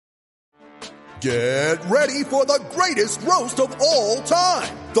Get ready for the greatest roast of all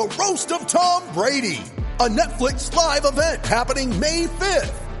time. The Roast of Tom Brady. A Netflix live event happening May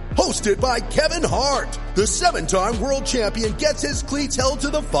 5th. Hosted by Kevin Hart. The 7-time world champion gets his cleats held to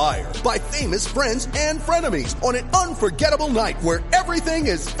the fire by famous friends and frenemies on an unforgettable night where everything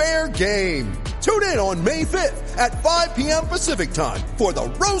is fair game. Tune in on May 5th at 5 p.m. Pacific time for the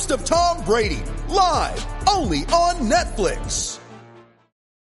Roast of Tom Brady. Live only on Netflix.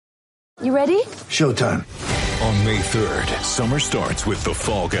 You ready? Showtime. On May 3rd, summer starts with The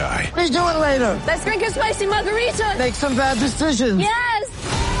Fall Guy. Let's do it later. Let's drink a spicy margarita. Make some bad decisions. Yes.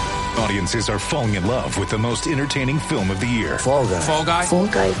 Audiences are falling in love with the most entertaining film of the year. Fall Guy. Fall Guy? Fall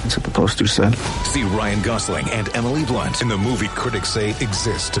Guy. That's what the poster said. See Ryan Gosling and Emily Blunt in the movie critics say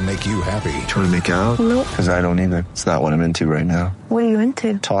exists to make you happy. Trying to make it out? Nope. Because I don't either. It's not what I'm into right now. What are you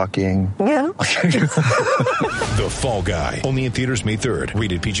into? Talking. Yeah. The Fall Guy. Only in theaters May 3rd.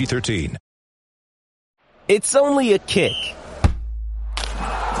 Rated PG-13. It's only a kick.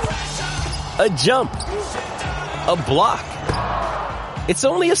 A jump. A block. It's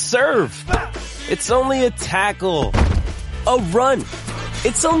only a serve. It's only a tackle. A run.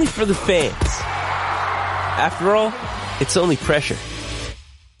 It's only for the fans. After all, it's only pressure.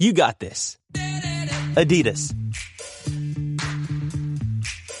 You got this. Adidas.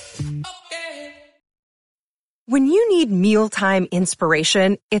 When you need mealtime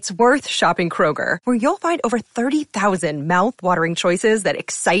inspiration, it's worth shopping Kroger, where you'll find over 30,000 mouth-watering choices that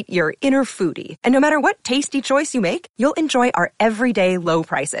excite your inner foodie. And no matter what tasty choice you make, you'll enjoy our everyday low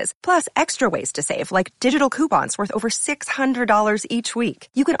prices, plus extra ways to save, like digital coupons worth over $600 each week.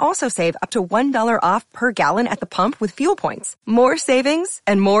 You can also save up to $1 off per gallon at the pump with fuel points. More savings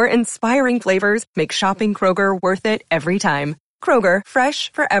and more inspiring flavors make shopping Kroger worth it every time. Kroger,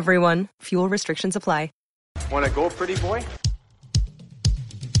 fresh for everyone. Fuel restrictions apply. Want to go, pretty boy?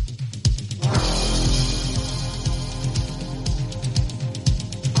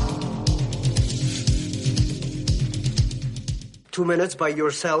 Two minutes by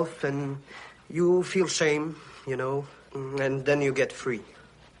yourself and you feel shame, you know, and then you get free.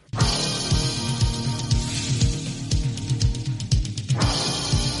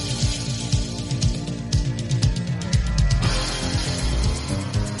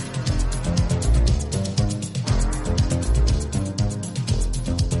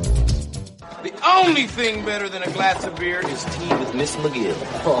 Only thing better than a glass of beer is tea with Miss McGill.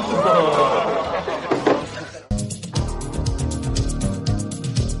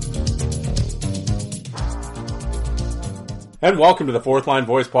 And welcome to the Fourth Line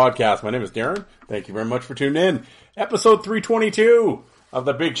Voice Podcast. My name is Darren. Thank you very much for tuning in. Episode 322 of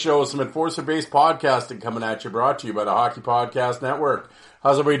the big show, some enforcer-based podcasting coming at you, brought to you by the Hockey Podcast Network.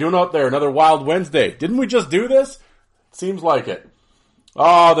 How's everybody doing out there? Another wild Wednesday. Didn't we just do this? Seems like it.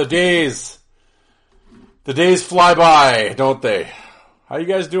 Oh, the days fly by, don't they? How you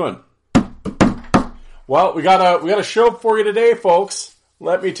guys doing? Well, we got a show for you today, folks.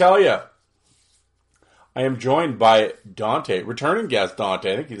 Let me tell you. I am joined by Dante, returning guest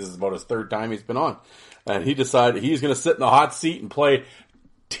Dante. I think this is about his third time he's been on. And he decided he's going to sit in the hot seat and play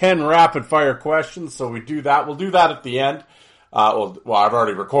 10 rapid-fire questions. So we do that. We'll do that at the end. Well, I've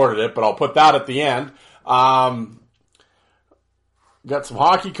already recorded it, but I'll put that at the end. Got some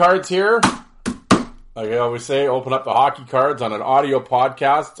hockey cards here. Like I always say, open up the hockey cards on an audio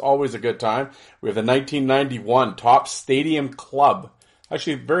podcast. It's always a good time. We have the 1991 Top Stadium Club.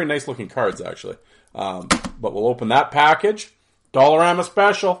 Actually, very nice looking cards, actually. But we'll open that package. Dollarama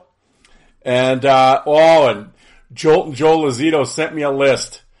special. And Jolt and Joe Lazito sent me a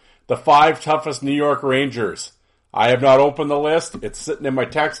list. The 5 toughest New York Rangers. I have not opened the list. It's sitting in my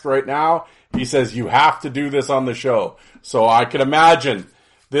text right now. He says, you have to do this on the show. So I can imagine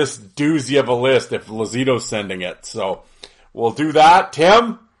this doozy of a list if Lazito's sending it. So we'll do that.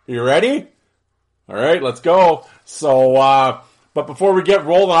 Tim, you ready? All right, let's go. So, but before we get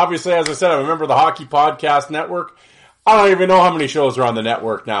rolling, obviously, as I said, I'm a member of the Hockey Podcast Network. I don't even know how many shows are on the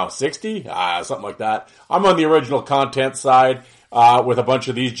network now. 60? Something like that. I'm on the original content side with a bunch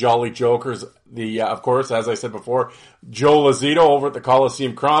of these jolly jokers. Of course, as I said before, Joe Lazito over at the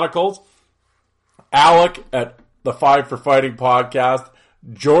Coliseum Chronicles. Alec at the 5 for Fighting podcast.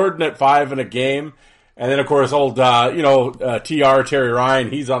 Jordan at 5 in a game. And then, of course, old, TR, Terry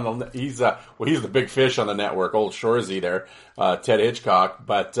Ryan, he's the big fish on the network, old Shorzy there, Ted Hitchcock.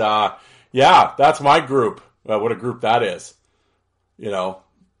 But, yeah, that's my group. What a group that is,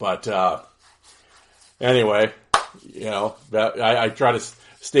 but, anyway, I try to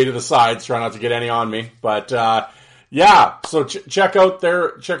stay to the sides, try not to get any on me. But, Yeah, so check out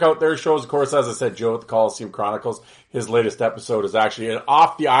their shows. Of course, as I said, Joe at the Coliseum Chronicles. His latest episode is actually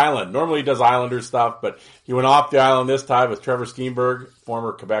off the island. Normally he does Islander stuff, but he went off the island this time with Trevor Steenberg,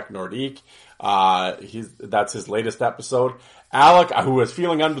 former Quebec Nordique. That's his latest episode. Alec, who is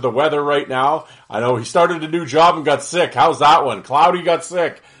feeling under the weather right now. I know he started a new job and got sick. How's that one? Cloudy got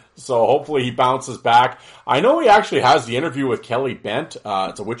sick. So hopefully he bounces back. I know he actually has the interview with Kelly Bent.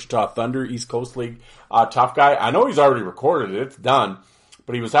 It's a Wichita Thunder East Coast League tough guy. I know he's already recorded it. It's done.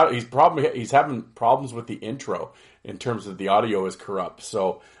 But he's having problems with the intro in terms of the audio is corrupt.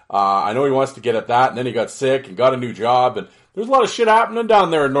 So I know he wants to get at that. And then he got sick and got a new job. And there's a lot of shit happening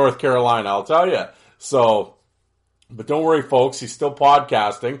down there in North Carolina, I'll tell you. So, but don't worry, folks. He's still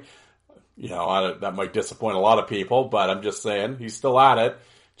podcasting. You know, that might disappoint a lot of people, but I'm just saying he's still at it.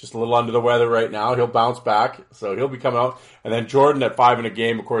 Just a little under the weather right now. He'll bounce back, so he'll be coming out. And then Jordan at 5 in a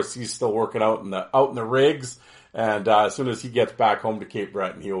game, of course, he's still working out in the rigs. And as soon as he gets back home to Cape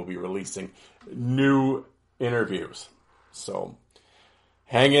Breton, he will be releasing new interviews. So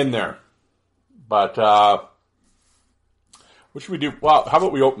hang in there. But what should we do? Well, how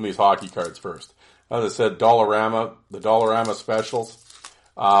about we open these hockey cards first? As I said, the Dollarama specials.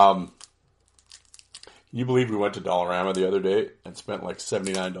 Can you believe we went to Dollarama the other day and spent like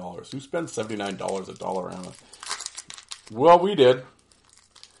 $79? Who spends $79 at Dollarama? Well, we did.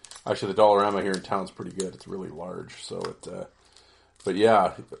 Actually, the Dollarama here in town is pretty good. It's really large, so but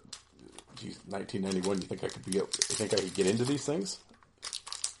yeah, geez, 1991. You think I could get into these things?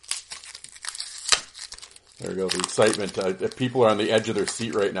 There we go. The excitement. People are on the edge of their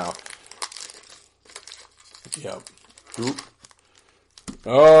seat right now. Yeah. Oop.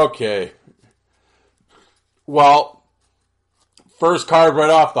 Okay. Well, first card right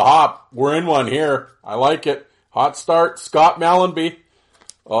off the hop. We're in one here. I like it. Hot start. Scott Mellenby.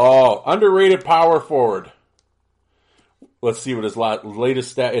 Oh, underrated power forward. Let's see what his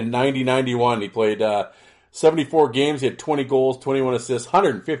latest stat. In 90-91, he played 74 games. He had 20 goals, 21 assists,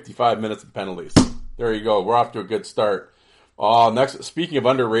 155 minutes of penalties. There you go. We're off to a good start. Oh, next. Speaking of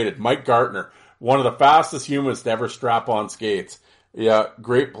underrated, Mike Gartner. One of the fastest humans to ever strap on skates. Yeah,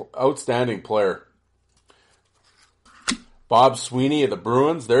 great, outstanding player. Bob Sweeney of the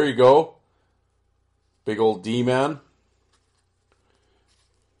Bruins. There you go. Big old D-man.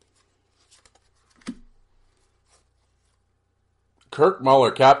 Kirk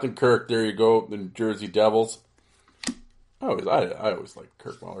Muller, Captain Kirk. There you go. The New Jersey Devils. I always liked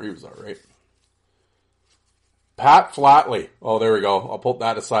Kirk Muller. He was all right. Pat Flatley. Oh, there we go. I'll put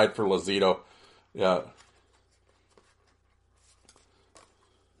that aside for Lazito. Yeah.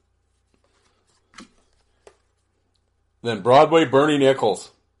 Then Broadway, Bernie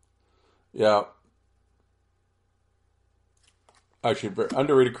Nichols. Yeah. Actually,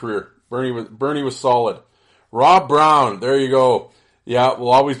 underrated career. Bernie was solid. Rob Brown. There you go. Yeah,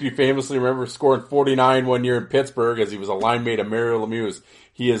 will always be famously remembered scoring 49 one year in Pittsburgh as he was a line mate of Mario Lemieux.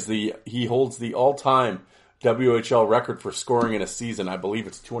 He holds the all-time WHL record for scoring in a season. I believe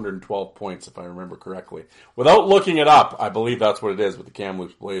it's 212 points, if I remember correctly. Without looking it up, I believe that's what it is with the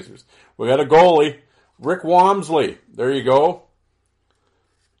Kamloops Blazers. We got a goalie. Rick Wamsley. There you go.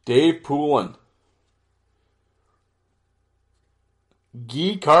 Dave Poulin.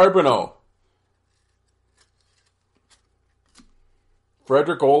 Guy Carbonneau.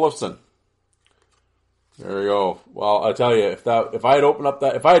 Frederick Olofsson. There we go. Well, I tell you, if I had opened up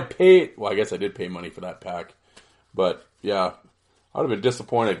if I had paid, well, I guess I did pay money for that pack, but yeah, I would have been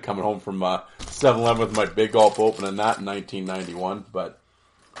disappointed coming home from 7-Eleven with my big gulp opening that in 1991. But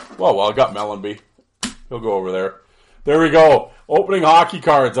well, I got Mellenby. He'll go over there. There we go. Opening hockey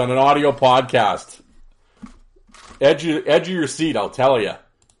cards on an audio podcast. Edge of your seat, I'll tell you.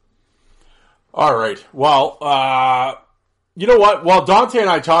 All right. Well, you know what? Well, Dante and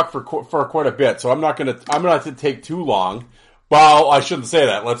I talked for quite a bit, so I'm not gonna take too long. Well, I shouldn't say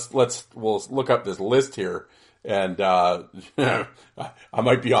that. We'll look up this list here, and I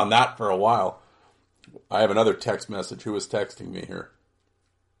might be on that for a while. I have another text message. Who is texting me here?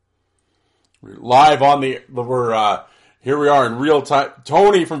 We're live on here we are in real time.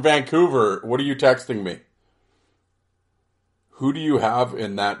 Tony from Vancouver, what are you texting me? Who do you have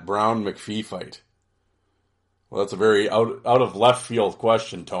in that Brown McPhee fight? Well, that's a very out of left field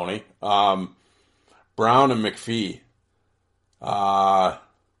question, Tony. Brown and McPhee. Brown.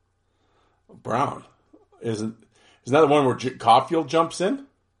 Isn't that the one where Caulfield jumps in?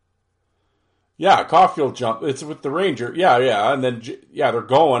 Yeah, Caulfield it's with the Ranger. Yeah. And then, they're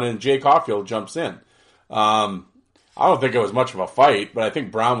going and Jay Caulfield jumps in. I don't think it was much of a fight, but I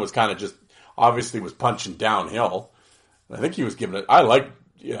think Brown was kind of just, obviously was punching downhill. I think he was giving it, I like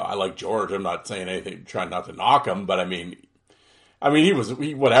I like George. I'm not saying anything, trying not to knock him, but I mean, he was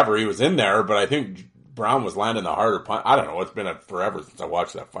in there, but I think Brown was landing the harder punch. I don't know. It's been forever since I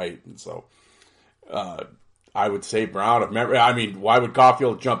watched that fight, and so I would say Brown. Why would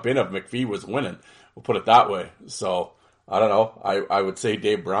Caulfield jump in if McPhee was winning? We'll put it that way. So I don't know. I would say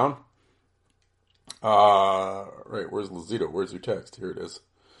Dave Brown. Right. Where's Lazito? Where's your text? Here it is.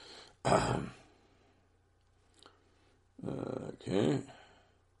 Okay.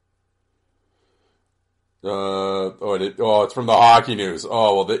 It's from the Hockey News.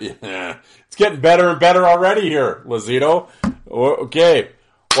 Oh, well, it's getting better and better already here, Lazito. Okay.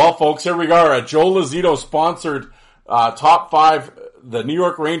 Well, folks, here we are. Joe Lazito sponsored top 5, the New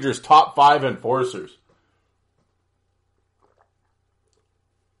York Rangers top 5 enforcers.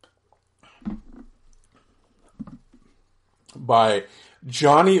 By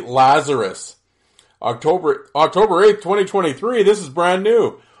Johnny Lazarus. October 8th, 2023. This is brand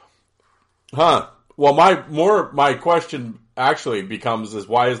new. Huh. Well, my question actually becomes is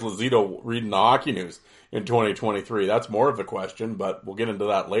why is Lazito reading the Hockey News in 2023? That's more of the question, but we'll get into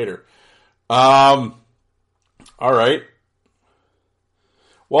that later. All right.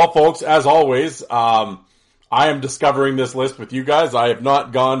 Well, folks, as always, I am discovering this list with you guys. I have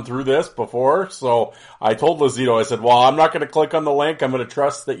not gone through this before, so I told Lazito, I said, well, I'm not going to click on the link. I'm going to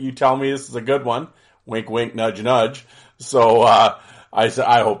trust that you tell me this is a good one. Wink, wink, nudge, nudge. So I said,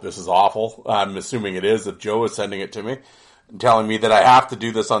 I hope this is awful. I'm assuming it is if Joe is sending it to me and telling me that I have to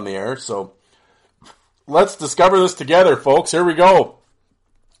do this on the air. So let's discover this together, folks. Here we go.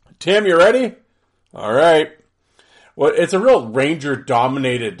 Tim, you ready? All right. Well, it's a real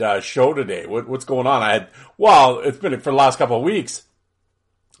Ranger-dominated show today. What's going on? It's been for the last couple of weeks.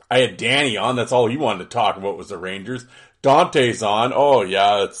 I had Danny on. That's all he wanted to talk about was the Rangers. Dante's on. Oh,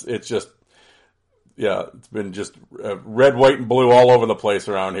 yeah, it's just... Yeah, it's been just red, white, and blue all over the place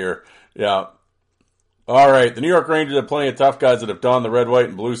around here. Yeah. All right, the New York Rangers have plenty of tough guys that have donned the red, white,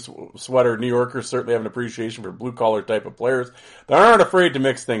 and blue sweater. New Yorkers certainly have an appreciation for blue-collar type of players that aren't afraid to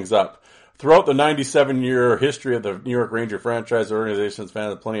mix things up. Throughout the 97-year history of the New York Ranger franchise, the organization's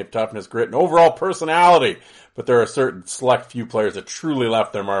found plenty of toughness, grit, and overall personality. But there are certain select few players that truly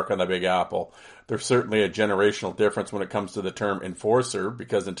left their mark on the Big Apple. There's certainly a generational difference when it comes to the term enforcer,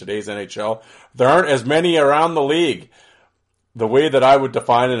 because in today's NHL, there aren't as many around the league. The way that I would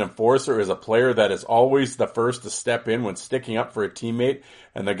define an enforcer is a player that is always the first to step in when sticking up for a teammate,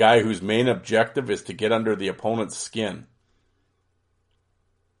 and the guy whose main objective is to get under the opponent's skin.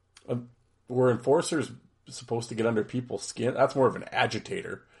 Were enforcers supposed to get under people's skin? That's more of an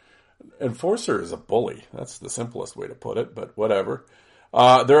agitator. Enforcer is a bully. That's the simplest way to put it, but whatever.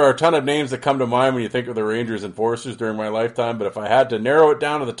 There are a ton of names that come to mind when you think of the Rangers enforcers during my lifetime, but if I had to narrow it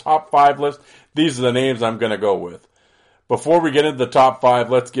down to the top 5 list, these are the names I'm going to go with. Before we get into the top 5,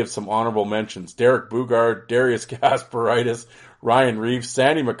 let's give some honorable mentions. Derek Bugard, Darius Kasparaitis, Ryan Reeves,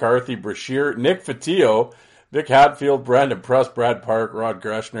 Sandy McCarthy, Brashear, Nick Fotiu, Vic Hatfield, Brandon Press, Brad Park, Rod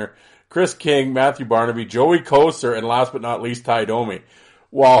Greshner, Chris King, Matthew Barnaby, Joey Koser, and last but not least, Ty Domi.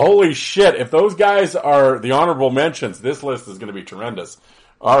 Well, holy shit, if those guys are the honorable mentions, this list is going to be tremendous.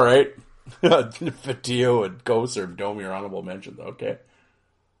 All right. Fotiu and Koser and Domi are honorable mentions. Okay.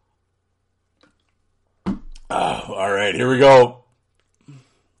 All right, here we go.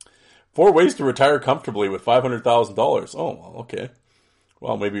 4 ways to retire comfortably with $500,000. Oh, well, okay.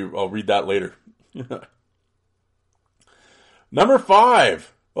 Well, maybe I'll read that later. Number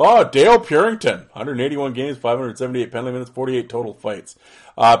 5. Oh, Dale Purington. 181 games, 578 penalty minutes, 48 total fights.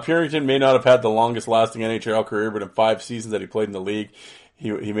 Purington may not have had the longest lasting NHL career, but in 5 seasons that he played in the league,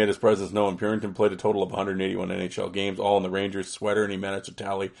 he made his presence known. Purington played a total of 181 NHL games, all in the Rangers sweater, and he managed to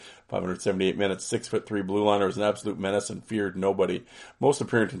tally 578 minutes. 6'3" blue liner, was an absolute menace and feared nobody. Most of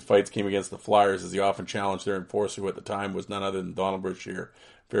Purington's fights came against the Flyers, as he often challenged their enforcer, who at the time was none other than Donald Brashear.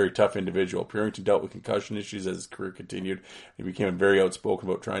 Very tough individual. Purington dealt with concussion issues as his career continued. He became very outspoken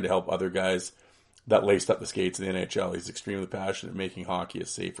about trying to help other guys that laced up the skates in the NHL. He's extremely passionate at making hockey a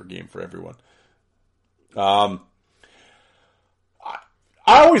safer game for everyone.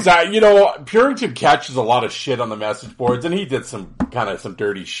 I always, Purington catches a lot of shit on the message boards, and he did some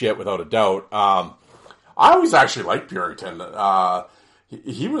dirty shit without a doubt. I always actually liked Purington.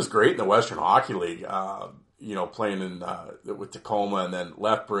 He was great in the Western Hockey League, playing in with Tacoma and then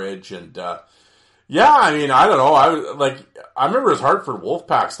Lethbridge, and I don't know. I remember his Hartford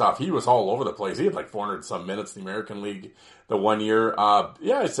Wolfpack stuff. He was all over the place. He had like 400 some minutes in the American League the one year.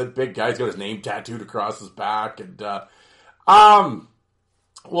 I said big guy. He's got his name tattooed across his back, and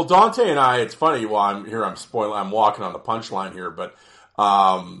well, Dante and I, it's funny, I'm walking on the punchline here, but,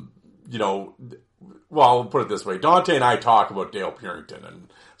 well, we'll put it this way. Dante and I talk about Dale Purington,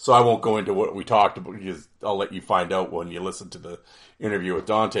 and so I won't go into what we talked about because I'll let you find out when you listen to the interview with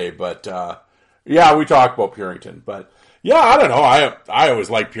Dante. But, yeah, we talk about Purington. But, yeah, I don't know. I always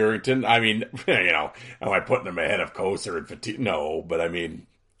liked Purington. I mean, am I putting him ahead of Koser and Fatigue? No, but I mean,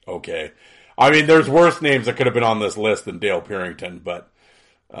 okay. I mean, there's worse names that could have been on this list than Dale Purington, but,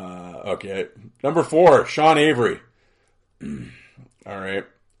 okay. Number 4, Sean Avery. All right.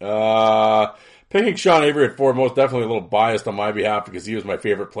 Picking Sean Avery at 4, most definitely a little biased on my behalf because he was my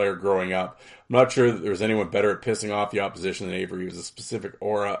favorite player growing up. I'm not sure that there was anyone better at pissing off the opposition than Avery. There was a specific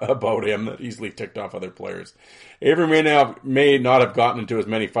aura about him that easily ticked off other players. Avery may not have gotten into as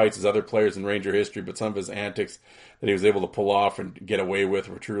many fights as other players in Ranger history, but some of his antics that he was able to pull off and get away with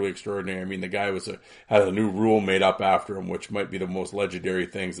were truly extraordinary. I mean, the guy had a new rule made up after him, which might be the most legendary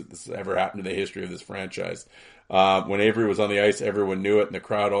things that this ever happened in the history of this franchise. When Avery was on the ice, everyone knew it, and the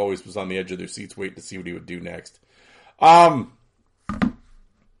crowd always was on the edge of their seats waiting to see what he would do next.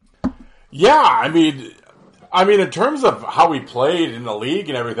 Yeah, I mean, in terms of how he played in the league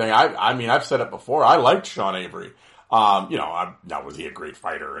and everything, I mean, I've said it before. I liked Sean Avery. Now was he a great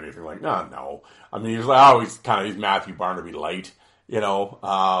fighter or anything like? No. I mean, he's he's Matthew Barnaby light, but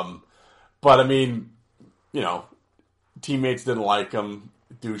I mean, teammates didn't like him,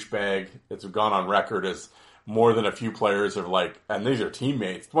 douchebag. It's gone on record as more than a few players are like, and these are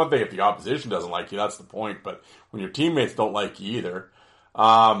teammates. It's one thing if the opposition doesn't like you, that's the point, but when your teammates don't like you either.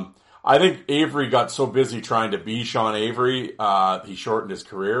 I think Avery got so busy trying to be Sean Avery, he shortened his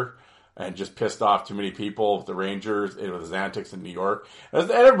career and just pissed off too many people with the Rangers and with his antics in New York. And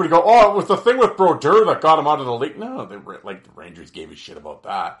everybody go, oh, it was the thing with Brodeur that got him out of the league. No, the Rangers gave a shit about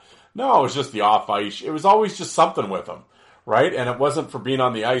that. No, it was just the off-ice. It was always just something with him, right? And it wasn't for being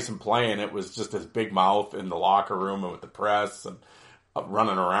on the ice and playing. It was just his big mouth in the locker room and with the press and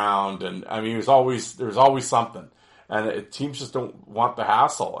running around. And, I mean, there was always something. And teams just don't want the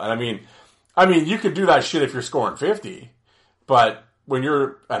hassle. And, I mean, you could do that shit if you're scoring 50, but when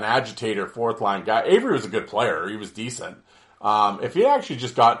you're an agitator, fourth-line guy, Avery was a good player. He was decent. If he had actually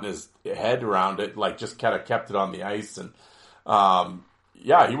just gotten his head around it, just kind of kept it on the ice, and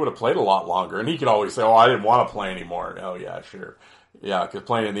he would have played a lot longer. And he could always say, oh, I didn't want to play anymore. Oh, yeah, sure. Yeah, because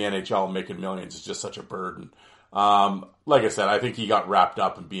playing in the NHL and making millions is just such a burden. Like I said, I think he got wrapped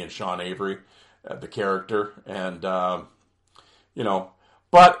up in being Sean Avery, the character. And, but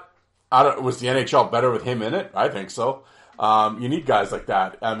was the NHL better with him in it? I think so. You need guys like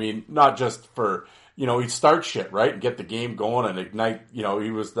that. I mean, not just for, he'd start shit, right? And get the game going and ignite,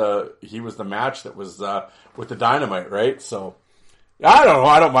 he was the match that was, with the dynamite, right? So, I don't know.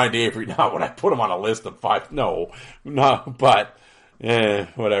 I don't mind Avery now when I put him on a list of 5. No, but,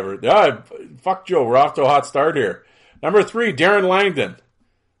 whatever. Fuck Joe. We're off to a hot start here. Number 3, Darren Langdon.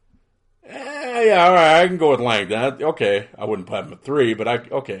 Yeah, all right. I can go with Langdon. Okay. I wouldn't put him at 3,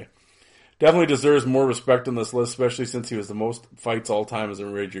 but okay. Definitely deserves more respect on this list, especially since he was the most fights all time as a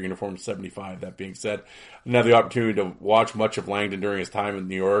Ranger uniform, 75. That being said, I didn't have the opportunity to watch much of Langdon during his time in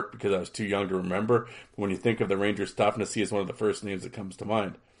New York because I was too young to remember. But when you think of the Rangers' toughness, he is one of the first names that comes to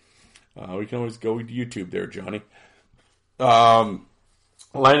mind. We can always go to YouTube there, Johnny.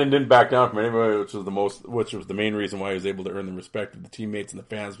 Langdon didn't back down from anybody, which was the main reason why he was able to earn the respect of the teammates and the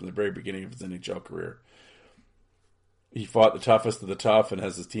fans from the very beginning of his NHL career. He fought the toughest of the tough, and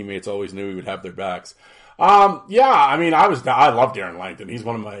as his teammates always knew he would have their backs. I love Darren Langdon. He's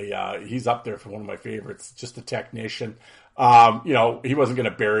he's up there for one of my favorites. Just a technician. He wasn't going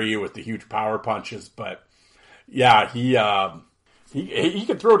to bury you with the huge power punches, but yeah, he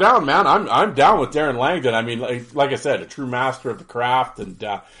could throw down, man. I'm down with Darren Langdon. I mean, like I said, a true master of the craft, and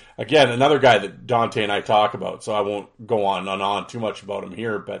again, another guy that Dante and I talk about. So I won't go on too much about him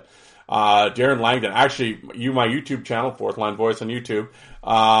here, but. Darren Langdon, actually, my YouTube channel, Fourth Line Voice on YouTube,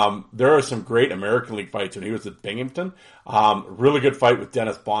 there are some great American League fights when he was at Binghamton. Really good fight with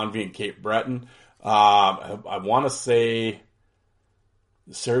Dennis Bonvie and Cape Breton. I want to say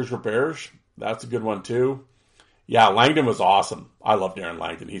Serge Roberge. That's a good one, too. Yeah, Langdon was awesome. I love Darren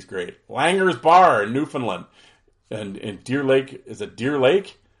Langdon. He's great. Langer's Bar in Newfoundland. And in Deer Lake, is it Deer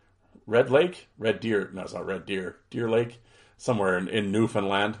Lake? Red Lake? Red Deer. No, it's not Red Deer. Deer Lake. Somewhere in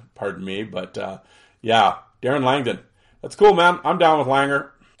Newfoundland, pardon me. But, Darren Langdon. That's cool, man. I'm down with Langer.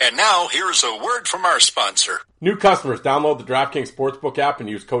 And now, here's a word from our sponsor. New customers, download the DraftKings Sportsbook app and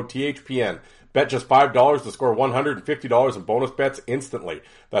use code THPN. Bet just $5 to score $150 in bonus bets instantly.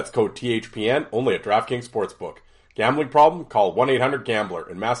 That's code THPN, only at DraftKings Sportsbook. Gambling problem? Call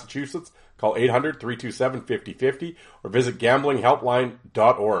 1-800-GAMBLER. In Massachusetts, call 800-327-5050 or visit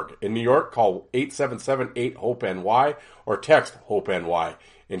gamblinghelpline.org. In New York, call 877-8-HOPE-NY or text HOPE-NY.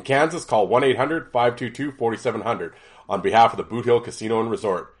 In Kansas, call 1-800-522-4700 on behalf of the Boot Hill Casino and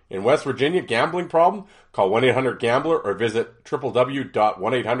Resort. In West Virginia, gambling problem? Call 1-800-GAMBLER or visit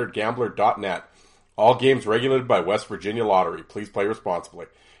www.1800gambler.net. All games regulated by West Virginia Lottery. Please play responsibly.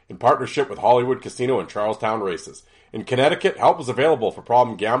 In partnership with Hollywood Casino and Charlestown Races. In Connecticut, help is available for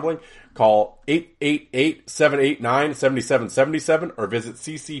problem gambling. Call 888-789-7777 or visit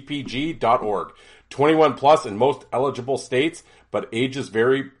ccpg.org. 21 plus in most eligible states, but ages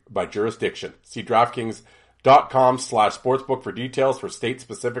vary by jurisdiction. See DraftKings.com/sportsbook for details for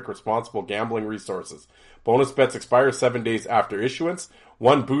state-specific responsible gambling resources. Bonus bets expire 7 days after issuance.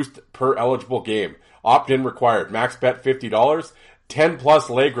 1 boost per eligible game. Opt-in required. Max bet $50. 10-plus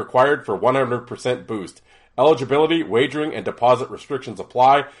leg required for 100% boost. Eligibility, wagering, and deposit restrictions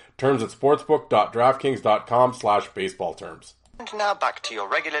apply. Terms at sportsbook.draftkings.com/baseball terms. And now back to your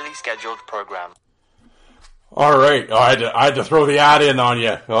regularly scheduled program. All right. Oh, I had to throw the ad in on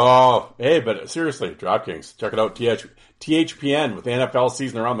you. Oh, hey, but seriously, DraftKings. Check it out. THPN with the NFL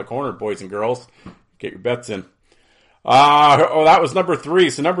season around the corner, boys and girls. Get your bets in. That was number 3.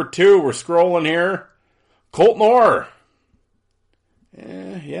 So number 2, we're scrolling here. Colton Orr.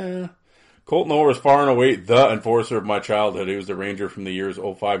 Yeah. Colton Orr was far and away the enforcer of my childhood. He was the Ranger from the years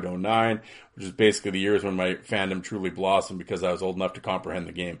 05 to 09, which is basically the years when my fandom truly blossomed because I was old enough to comprehend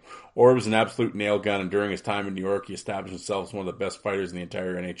the game. Orr was an absolute nail gun, and during his time in New York, he established himself as one of the best fighters in the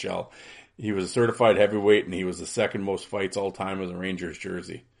entire NHL. He was a certified heavyweight, and he was the second most fights all time as a Rangers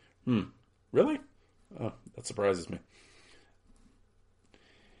jersey. Really? Oh, that surprises me.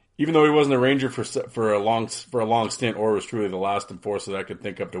 Even though he wasn't a Ranger for a long stint, Orr was truly the last enforcer that I could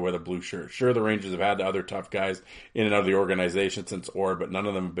think of to wear the blue shirt. Sure, the Rangers have had other tough guys in and out of the organization since Orr, but none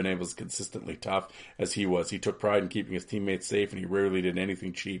of them have been able as consistently tough as he was. He took pride in keeping his teammates safe, and he rarely did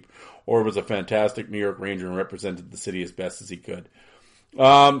anything cheap. Orr was a fantastic New York Ranger and represented the city as best as he could.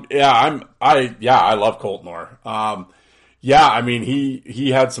 I love Colton Orr. I mean, he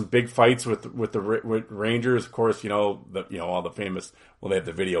had some big fights with Rangers. Of course, all the famous. Well, they have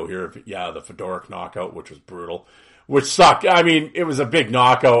the video here of the Fedoruk knockout, which was brutal, which sucked. I mean, it was a big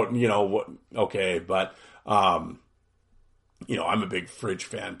knockout, and okay, but I'm a big Fridge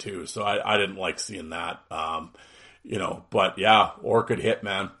fan too, so I didn't like seeing that. But yeah, Orr could hit,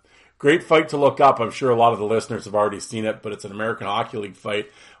 man. Great fight to look up. I'm sure a lot of the listeners have already seen it, but it's an American Hockey League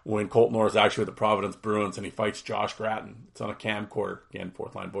fight when Colton Orr is actually with the Providence Bruins and he fights Josh Gratton. It's on a camcorder. Again,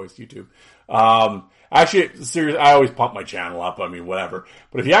 Fourth Line Voice YouTube. Actually, seriously, I always pump my channel up. I mean, whatever.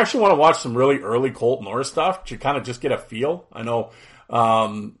 But if you actually want to watch some really early Colton Orr stuff to kind of just get a feel, I know,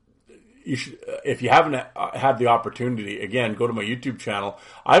 you should, if you haven't had the opportunity, again, go to my YouTube channel.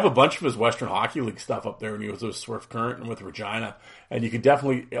 I have a bunch of his Western Hockey League stuff up there when he was with Swift Current and with Regina. And you can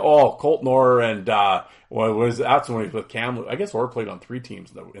definitely, Colton Orr and, that's when he was with Kamloops. I guess Orr played on 3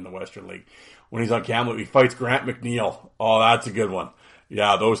 teams in the Western League. When he's on Kamloops, he fights Grant McNeil. Oh, that's a good one.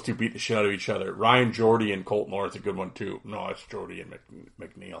 Yeah, those two beat the shit out of each other. Ryan Jordy and Colton Orr is a good one too. No, it's Jordy and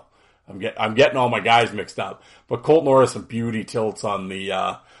McNeil. I'm getting all my guys mixed up. But Colton Orr has some beauty tilts on the,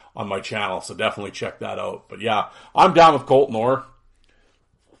 on my channel, so definitely check that out. But yeah, I'm down with Colton Orr.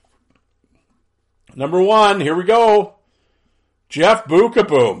 Number 1, here we go. Jeff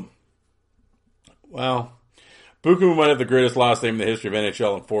Bukaboom. Well, Bukaboom might have the greatest last name in the history of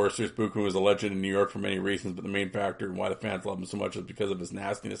NHL enforcers. Bukaboom is a legend in New York for many reasons, but the main factor in why the fans love him so much is because of his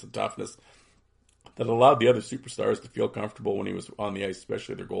nastiness and toughness that allowed the other superstars to feel comfortable when he was on the ice,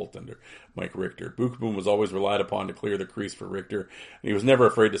 especially their goaltender, Mike Richter. Bukaboom was always relied upon to clear the crease for Richter, and he was never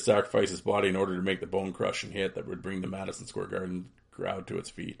afraid to sacrifice his body in order to make the bone-crushing hit that would bring the Madison Square Garden crowd to its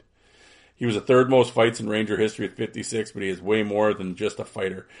feet. He was the 3rd most fights in Ranger history at 56, but he is way more than just a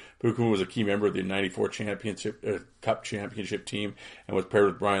fighter. Bukaboom was a key member of the 94 Cup championship team and was paired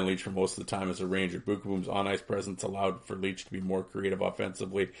with Brian Leetch for most of the time as a Ranger. Bukaboom's on-ice presence allowed for Leetch to be more creative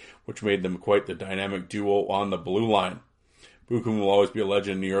offensively, which made them quite the dynamic duo on the blue line. Bukaboom will always be a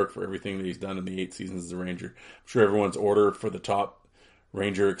legend in New York for everything that he's done in the 8 seasons as a Ranger. I'm sure everyone's order for the top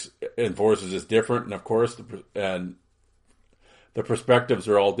Ranger enforcers is different, and of course, the perspectives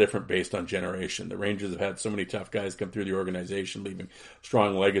are all different based on generation. The Rangers have had so many tough guys come through the organization, leaving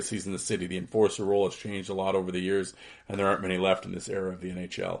strong legacies in the city. The enforcer role has changed a lot over the years, and there aren't many left in this era of the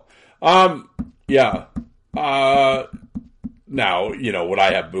NHL. Now, would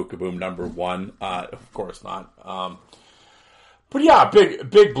I have Bukaboom number 1? Of course not. But yeah,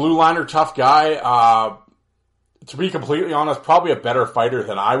 big blue liner, tough guy. To be completely honest, probably a better fighter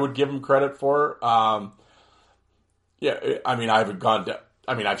than I would give him credit for.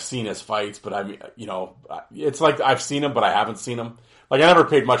 I've seen his fights, but it's like I've seen him, but I haven't seen him. Like, I never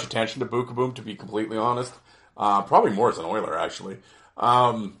paid much attention to Bukaboom, to be completely honest. Probably more as an Oiler, actually.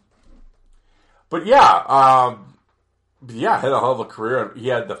 But yeah, had a hell of a career. He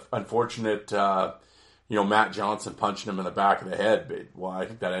had the unfortunate, Matt Johnson punching him in the back of the head. But, well, I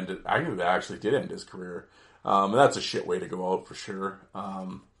think that actually did end his career. And that's a shit way to go out for sure.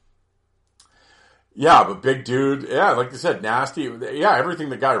 Yeah, but big dude. Yeah, like I said, nasty. Yeah, everything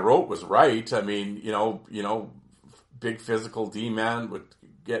the guy wrote was right. I mean, big physical D-man, would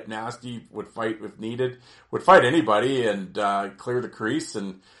get nasty, would fight if needed, would fight anybody and clear the crease.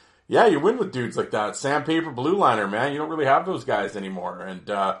 And yeah, you win with dudes like that. Sandpaper blue liner, man. You don't really have those guys anymore. And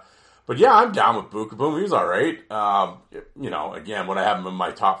but yeah, I'm down with Buka Boom. He was all right. Again, would I have him in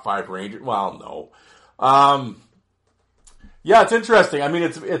my top 5 Rangers? Well, no. Yeah, it's interesting. I mean,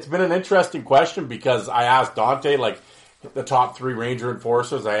 it's been an interesting question because I asked Dante, like, the top 3 Ranger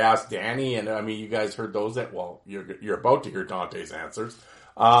enforcers. I asked Danny, and I mean, you guys heard those. Well, you're about to hear Dante's answers.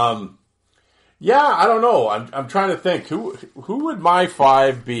 Yeah, I don't know. I'm trying to think who would my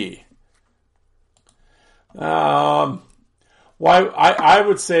 5 be. Well, I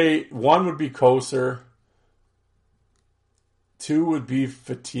would say 1 would be Koser, 2 would be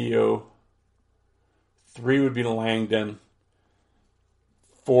Fatillo, 3 would be Langdon,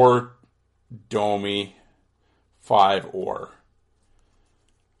 4 Domi, 5 Orr.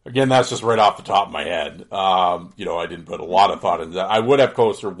 Again, that's just right off the top of my head. I didn't put a lot of thought into that. I would have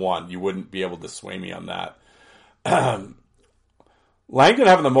Koser 1. You wouldn't be able to sway me on that. Langdon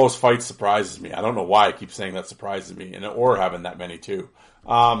having the most fights surprises me. I don't know why I keep saying that surprises me. And Orr having that many too.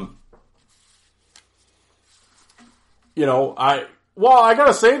 I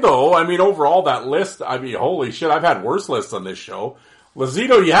gotta say though, I mean, overall that list, I mean, holy shit, I've had worse lists on this show.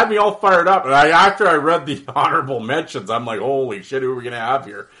 Lazito, you had me all fired up, and after I read the honorable mentions, I'm like, holy shit, who are we going to have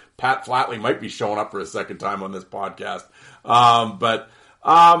here? Pat Flatley might be showing up for a second time on this podcast.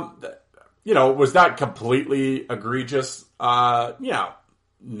 Was that completely egregious?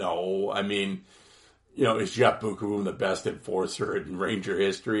 No. I mean, is Jeff Bukaboom the best enforcer in Ranger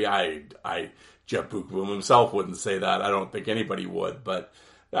history? Jeff Bukaboom himself wouldn't say that. I don't think anybody would, but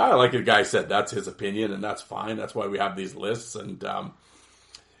like the guy said, that's his opinion, and that's fine. That's why we have these lists. And,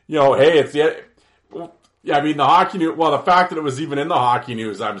 hey, the hockey news, well, the fact that it was even in the hockey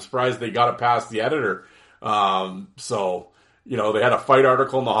news, I'm surprised they got it past the editor. They had a fight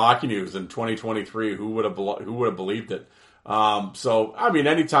article in the hockey news in 2023. Who would have believed it?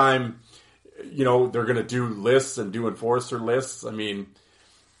 Anytime, they're going to do lists and do enforcer lists, I mean,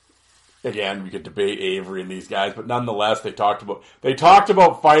 again, we could debate Avery and these guys, but nonetheless, they talked about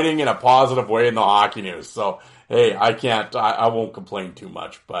fighting in a positive way in the hockey news. So, hey, I won't complain too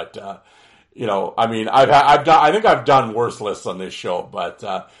much, but, I think I've done worse lists on this show, but,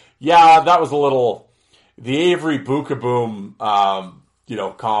 that was a little, the Avery Bukaboom,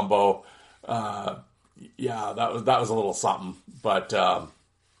 combo, that was a little something, but,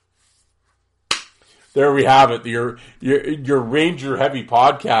 there we have it. Your Ranger heavy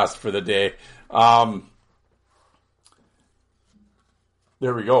podcast for the day.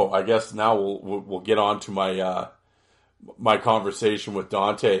 There we go. I guess now we'll get on to my my conversation with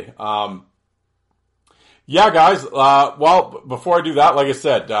Dante. Guys. Well, before I do that, like I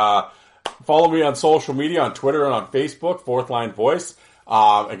said, follow me on social media, on Twitter and on Facebook. Fourth Line Voice.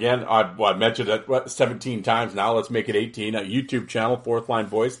 Again, I mentioned it 17 times now. Let's make it 18. A YouTube channel, Fourth Line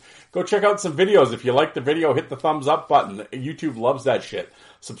Voice. Go check out some videos. If you like the video, hit the thumbs up button. YouTube loves that shit.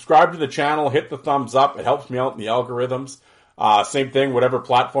 Subscribe to the channel, hit the thumbs up. It helps me out in the algorithms. Same thing, whatever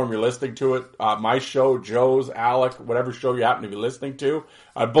platform you're listening to it. My show, Joe's, Alec, whatever show you happen to be listening to.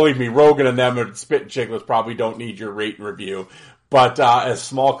 Believe me, Rogan and them and Spit and Chicklets probably don't need your rate and review. But as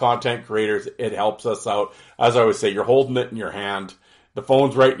small content creators, it helps us out. As I always say, you're holding it in your hand. The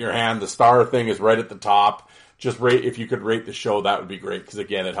phone's right in your hand. The star thing is right at the top. Just rate, if you could rate the show, that would be great. Because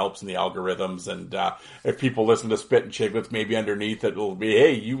again, it helps in the algorithms. And if people listen to Spit and Chicklets, maybe underneath it will be,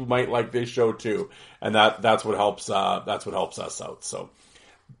 hey, you might like this show too. And that's what helps. That's what helps us out. So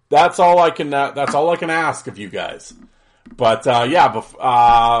that's all I can. That's all I can ask of you guys. But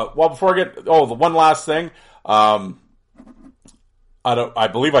before I get, the one last thing. I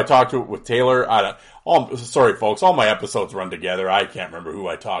believe I talked to it with Taylor. Sorry, folks. All my episodes run together. I can't remember who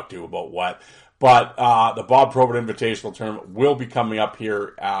I talked to about what. But the Bob Probert Invitational Tournament will be coming up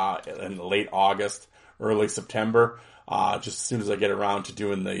here in late August, early September, just as soon as I get around to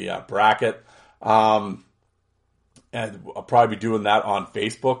doing the bracket. And I'll probably be doing that on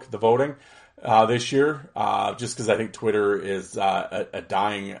Facebook, the voting, this year, just because I think Twitter is a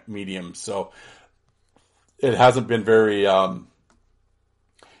dying medium. So it hasn't been very...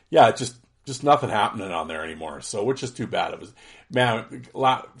 just nothing happening on there anymore. So, which is too bad. It was, man,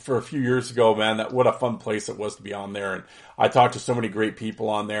 for a few years ago, man, what a fun place it was to be on there. And I talked to so many great people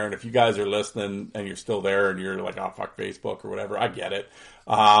on there. And if you guys are listening and you're still there and you're like, oh, fuck Facebook or whatever, I get it.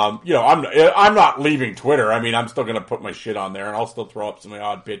 I'm not leaving Twitter. I mean, I'm still going to put my shit on there and I'll still throw up some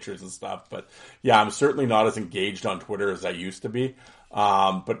odd pictures and stuff. But yeah, I'm certainly not as engaged on Twitter as I used to be.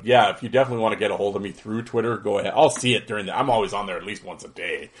 But yeah, if you definitely want to get a hold of me through Twitter, go ahead. I'll see it I'm always on there at least once a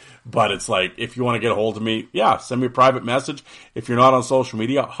day. But it's like, if you want to get a hold of me, yeah, send me a private message. If you're not on social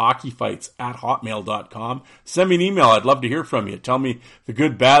media, hockeyfights@hotmail.com. Send me an email. I'd love to hear from you. Tell me the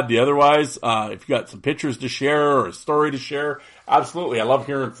good, bad, the otherwise. If you got some pictures to share or a story to share, absolutely. I love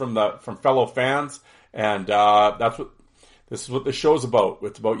hearing from fellow fans. And, this is what the show's about.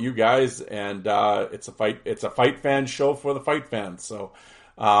 It's about you guys, and it's a fight fan show for the fight fans. So,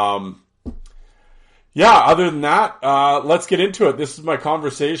 yeah, other than that, let's get into it. This is my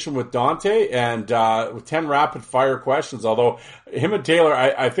conversation with Dante, and with 10 rapid fire questions. Although him and Taylor,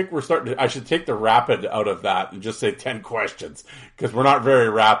 I think I should take the rapid out of that and just say 10 questions, because we're not very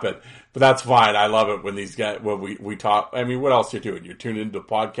rapid. But that's fine. I love it when these guys, when we talk. I mean, what else are you doing? You're tuning into a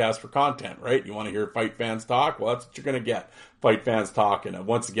podcast for content, right? You want to hear fight fans talk? Well, that's what you're going to get. Fight fans talking. And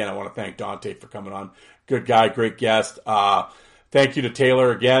once again, I want to thank Dante for coming on. Good guy, great guest. Thank you to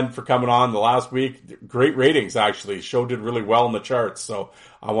Taylor again for coming on the last week. Great ratings, actually. The show did really well in the charts. So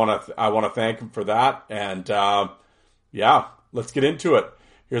I want to thank him for that. And, yeah, let's get into it.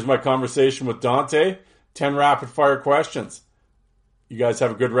 Here's my conversation with Dante. 10 rapid fire questions. You guys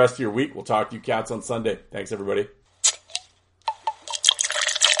have a good rest of your week. We'll talk to you cats on Sunday. Thanks, everybody.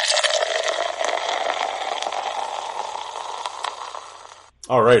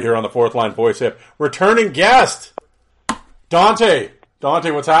 All right, here on the Fourth Line Voice Hip, returning guest, Dante.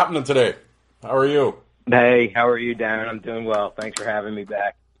 Dante, what's happening today? How are you? Hey, how are you, Darren? I'm doing well. Thanks for having me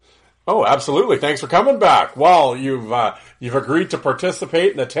back. Oh, absolutely. Thanks for coming back. Well, you've agreed to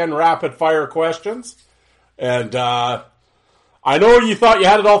participate in the 10 rapid fire questions, and I know you thought you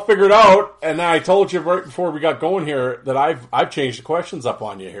had it all figured out, and I told you right before we got going here that I've changed the questions up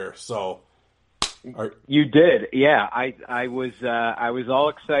on you here. So you did, yeah. I was all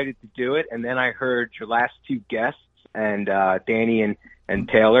excited to do it, and then I heard your last two guests and Danny and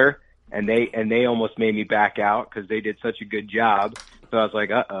Taylor, and they almost made me back out because they did such a good job. So I was like,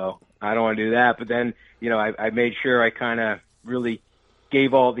 uh-oh, I don't want to do that. But then, I made sure I kind of really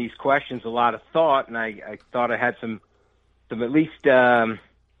gave all these questions a lot of thought, and I thought I had some at least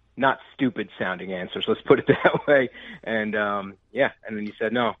not stupid sounding answers, let's put it that way. And yeah, and then you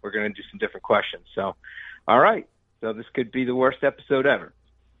said, no, we're going to do some different questions. So, all right. So this could be the worst episode ever.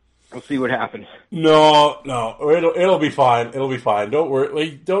 We'll see what happens. No, it'll be fine. It'll be fine. Don't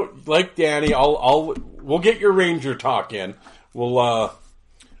worry. Don't like Danny. We'll get your Ranger talk in. We'll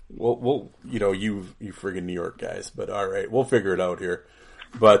you friggin' New York guys, but all right, we'll figure it out here.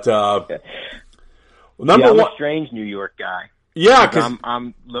 But I'm a strange New York guy. Yeah, because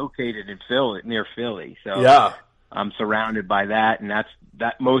I'm located in Philly, near Philly, so yeah, I'm surrounded by that, and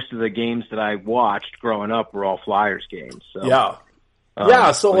that most of the games that I watched growing up were all Flyers games. So yeah.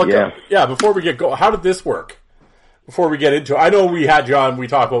 So before we get going, how did this work? Before we get into it, I know we had you on, we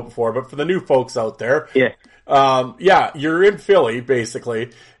talked about before, but for the new folks out there, you're in Philly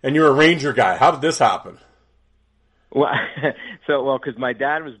basically, and you're a Ranger guy. How did this happen? Well, because my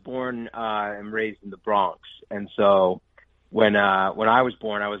dad was born and raised in the Bronx, and so when I was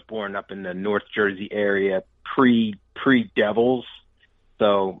born up in the North Jersey area, pre Devils.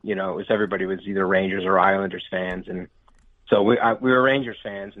 So everybody was either Rangers or Islanders fans, and so we were Rangers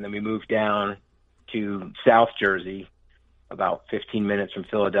fans, and then we moved down to South Jersey, about 15 minutes from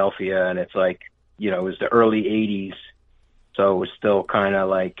Philadelphia, and it's like it was the early '80s, so it was still kind of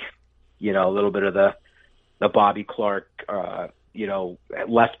like a little bit of the Bobby Clark,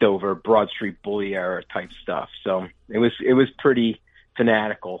 leftover Broad Street Bully era type stuff. So it was pretty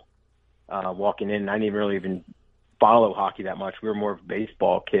fanatical walking in. I didn't really even follow hockey that much. We were more of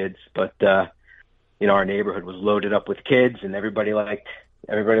baseball kids, but our neighborhood was loaded up with kids, and everybody liked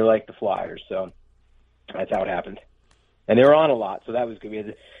the Flyers. So that's how it happened. And they were on a lot, so that was good. We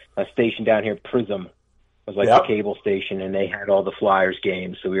had a station down here, Prism. It was like the cable station, and they had all the Flyers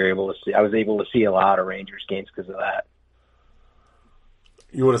games, so we were able to see. I was able to see a lot of Rangers games because of that.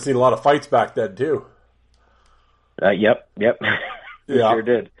 You would have seen a lot of fights back then too. Yep. Sure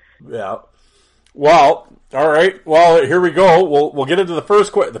did. Yeah. Well, all right. Well, here we go. We'll get into the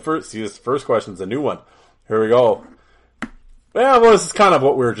first this first question's a new one. Here we go. Well, this is kind of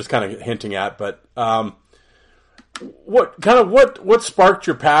what we were just kind of hinting at, but what sparked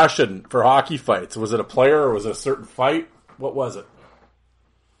your passion for hockey fights? Was it a player or was it a certain fight? What was it?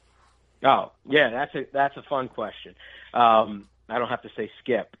 Oh, yeah, that's a fun question. I don't have to say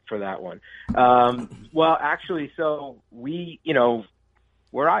skip for that one. Well, actually, so we,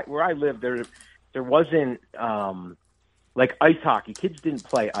 where I lived, there wasn't like ice hockey. Kids didn't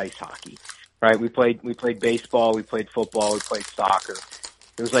play ice hockey, right? We played baseball, we played football, we played soccer.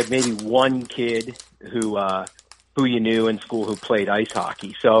 There was like maybe one kid who you knew in school who played ice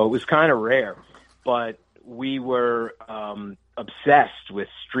hockey, so it was kind of rare. But we were obsessed with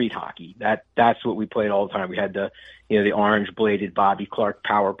street hockey. That's what we played all the time. We had the orange bladed Bobby Clark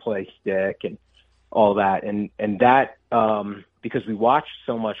power play stick and all that, and that because we watched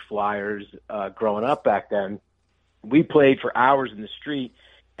so much Flyers growing up back then, we played for hours in the street,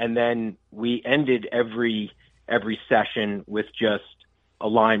 and then we ended every session with just a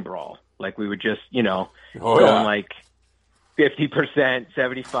line brawl. Like we would just going like 50%,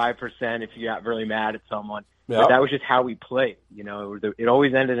 75% if you got really mad at someone. Yep. But that was just how we played. It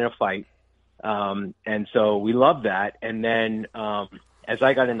always ended in a fight. And so we loved that. And then as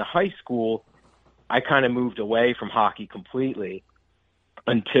I got into high school, I kind of moved away from hockey completely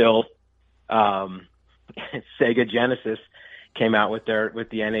until Sega Genesis came out with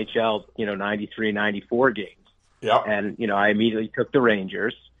the NHL, 93, 94 games. Yep. And, I immediately took the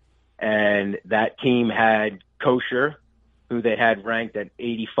Rangers, and that team had Kosher, who they had ranked at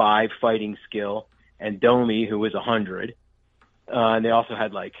 85 fighting skill, and Domi, who was 100. And they also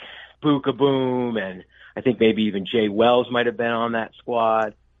had like Buka Boom, and I think maybe even Jay Wells might have been on that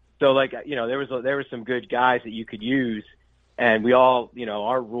squad. So there was some good guys that you could use, and we all,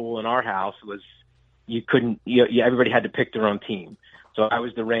 our rule in our house was you couldn't, everybody had to pick their own team. So I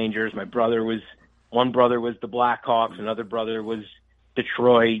was the Rangers. One brother was the Blackhawks, another brother was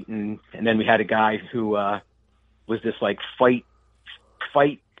Detroit, and then we had a guy who was this like fight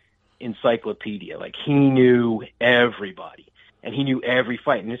encyclopedia. Like he knew everybody, and he knew every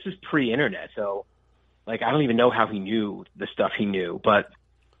fight. And this is pre-internet, so like I don't even know how he knew the stuff he knew, but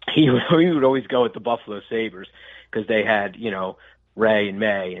he would always go with the Buffalo Sabres because they had Ray and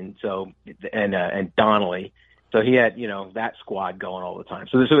May, and so and Donnelly. So he had that squad going all the time.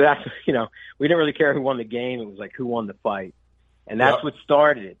 So that's we didn't really care who won the game. It was like who won the fight, and that's what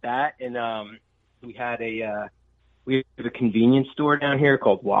started it. That and we have a convenience store down here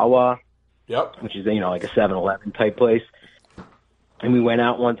called Wawa. Yep. Which is like a 7-Eleven type place. And we went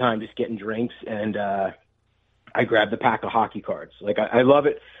out one time just getting drinks, and I grabbed a pack of hockey cards. Like I love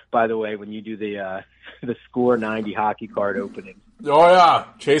it, by the way, when you do the Score 90 hockey card opening. Oh yeah,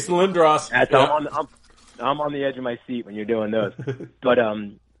 Jason Lindros. I'm on the edge of my seat when you're doing those. But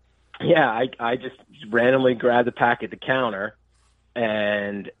yeah, I just randomly grabbed a pack at the counter,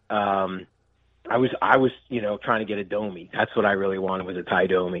 and I was trying to get a Domi. That's what I really wanted, was a Ty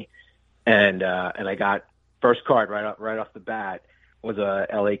Domi, and I got first card right off the bat was a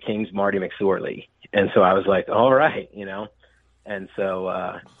LA Kings Marty McSorley, and so I was like, all right, and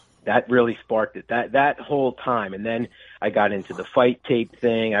so that really sparked it that whole time. And then I got into the fight tape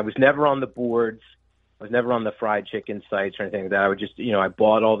thing. I was never on the boards. I was never on the fried chicken sites or anything like that. I would just, I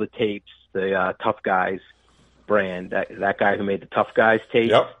bought all the tapes, the Tough Guys brand, that guy who made the Tough Guys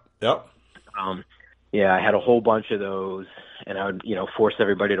tape. Yep. Yeah, I had a whole bunch of those, and I would, force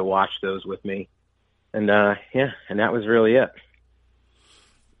everybody to watch those with me. And, and that was really it.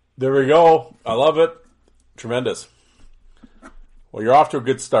 There we go. I love it. Tremendous. Well, you're off to a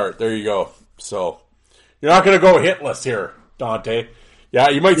good start. There you go. So, you're not going to go hitless here, Dante. Yeah,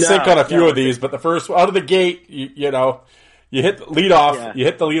 you might sink on a few of these, but the first out of the gate, you hit the lead off. Yeah. You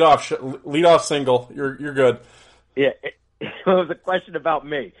hit the lead off single. You're good. Yeah, it was a question about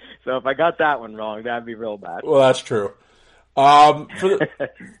me. So if I got that one wrong, that'd be real bad. Well, that's true. For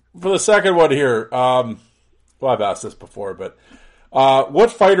the second one here, well, I've asked this before, but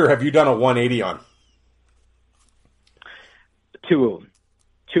what fighter have you done a 180 on? Two of them.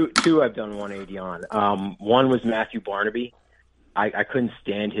 Two I've done 180 on. One was Matthew Barnaby. I couldn't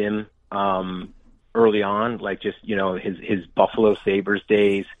stand him early on, like just his Buffalo Sabres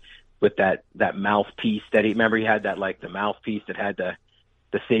days with that mouthpiece that he had that, like the mouthpiece that had the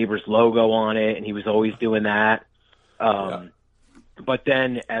Sabres logo on it, and he was always doing that. But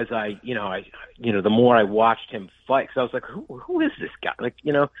then as the more I watched him fight, because I was like, who is this guy? Like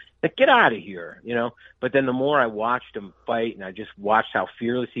get out of here, But then the more I watched him fight, and I just watched how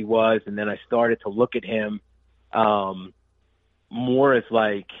fearless he was, and then I started to look at him more as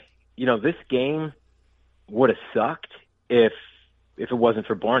like, this game would have sucked if it wasn't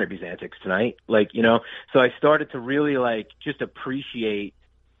for Barnaby's antics tonight. Like, so I started to really like just appreciate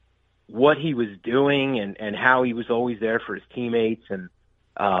what he was doing and how he was always there for his teammates. And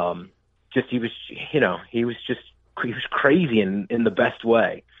he was crazy in the best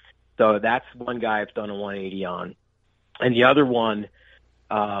way. So that's one guy I've done a 180 on. And the other one,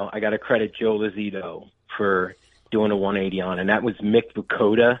 I got to credit Joe Lozito for doing a 180 on, and that was Mick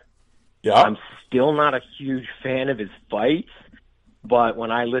Vukota. Yeah. I'm still not a huge fan of his fights, but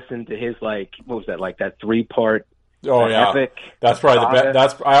when I listened to his, like, what was that, like that 3-part epic? That's probably the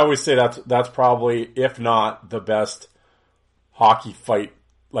best. I always say that's probably, if not the best hockey fight,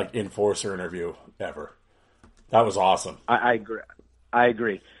 like, enforcer interview ever. That was awesome. I agree.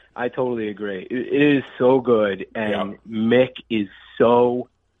 I totally agree. It is so good, and Mick is so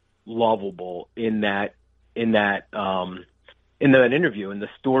lovable in that interview, and the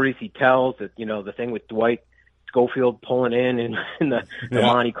stories he tells. That, you know, the thing with Dwight Schofield pulling in the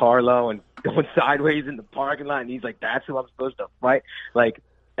Monte Carlo and going sideways in the parking lot, and he's like, "That's who I'm supposed to fight." Like,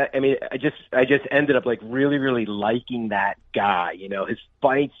 I mean, I just ended up like really, really liking that guy. You know, his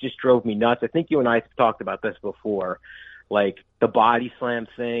fights just drove me nuts. I think you and I talked about this before, like the body slam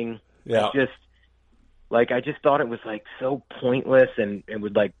thing. Yeah, I just thought it was like so pointless and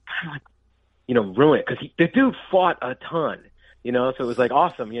would like kind of like, you know, ruin it, because the dude fought a ton. You know, so it was like,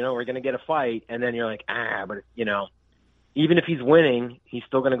 awesome, you know, we're going to get a fight. And then you're like, but, you know, even if he's winning, he's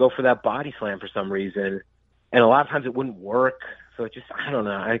still going to go for that body slam for some reason. And a lot of times it wouldn't work. So it just, I don't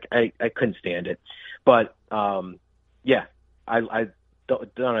know. I couldn't stand it. But, yeah, I've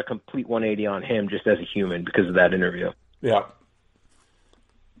done a complete 180 on him just as a human because of that interview. Yeah.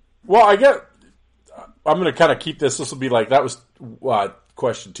 Well, I'm going to kind of keep this. This will be like, that was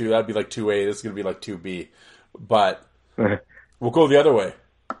question 2. That'd be like 2A. This is going to be like 2B. But we'll go the other way.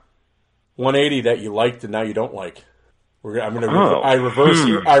 180 that you liked and now you don't like. I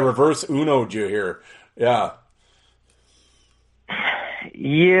reverse Uno'd you here. Yeah.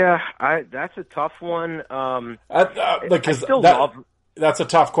 Yeah, that's a tough one. That's a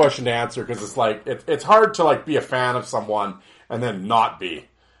tough question to answer, because it's like it's hard to like be a fan of someone and then not be,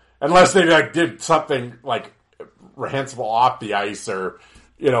 unless they like did something like reprehensible off the ice, or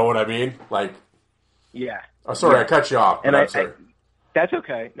you know what I mean. Like, yeah. Oh, sorry, I cut you off. And that's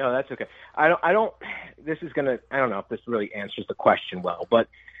okay. No, that's okay. I don't. This is gonna. I don't know if this really answers the question well, but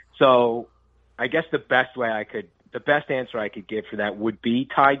so I guess the best answer I could give for that would be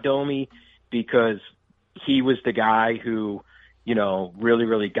Ty Domi, because he was the guy who, you know, really,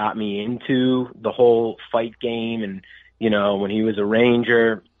 really got me into the whole fight game. And, you know, when he was a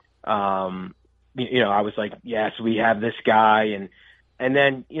Ranger, you know, I was like, yes, we have this guy. And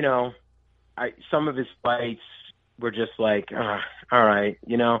then, you know, some of his fights were just like, all right,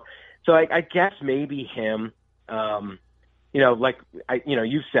 you know. So I guess maybe him, you know, like,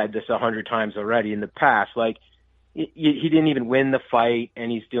 you've said this 100 times already in the past, like, he didn't even win the fight,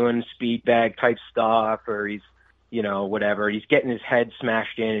 and he's doing speed bag type stuff, or he's, you know, whatever. He's getting his head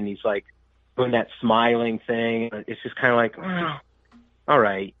smashed in, and he's like doing that smiling thing. It's just kind of like, all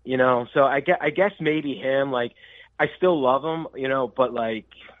right, you know. So I guess maybe him. Like, I still love him, you know, but like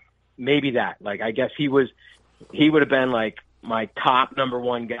maybe that. Like, I guess he would have been like my top number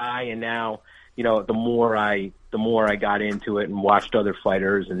one guy, and now, you know, the more I got into it and watched other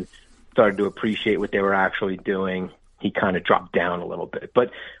fighters and started to appreciate what they were actually doing, he kind of dropped down a little bit, but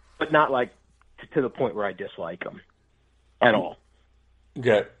not like to the point where I dislike him at all.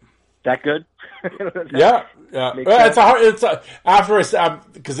 Okay. That good? Yeah. It's after I said,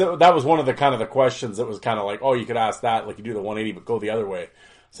 because that was one of the kind of the questions that was kind of like, oh, you could ask that, like you do the 180, but go the other way.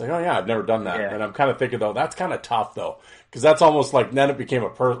 It's like, oh yeah, I've never done that. Yeah. And I'm kind of thinking though, that's kind of tough though. Because that's almost like then it became a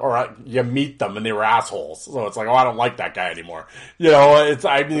person, or you meet them and they were assholes. So it's like, oh, I don't like that guy anymore. You know,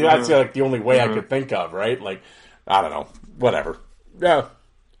 that's like the only way I could think of, right? Like, I don't know, whatever. Yeah,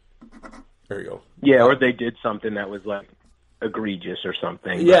 there you go. Yeah, or they did something that was like egregious or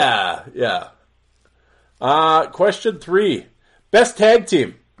something. Yeah, yeah. Question 3: best tag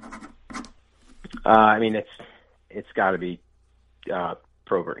team. I mean, it's got to be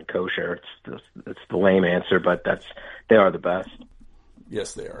Probert and Kosher. It's the lame answer, but they are the best.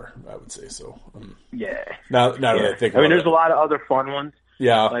 Yes, they are. I would say so. Yeah. Now that I think, I mean, there's a lot of other fun ones.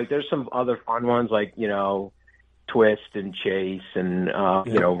 Yeah. Like there's some other fun ones, like, you know, Twist and Chase and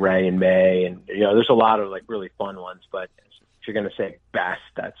you know, Ray and May, and you know, there's a lot of like really fun ones. But if you're gonna say best,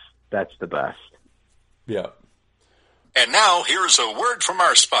 that's the best. Yeah. And now, here's a word from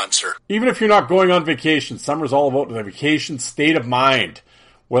our sponsor. Even if you're not going on vacation, summer's all about the vacation state of mind.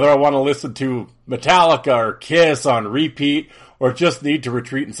 Whether I want to listen to Metallica or Kiss on repeat, or just need to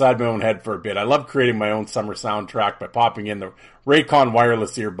retreat inside my own head for a bit, I love creating my own summer soundtrack by popping in the Raycon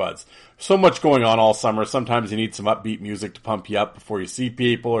wireless earbuds. So much going on all summer. Sometimes you need some upbeat music to pump you up before you see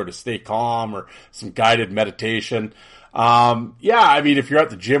people, or to stay calm, or some guided meditation. I mean, if you're at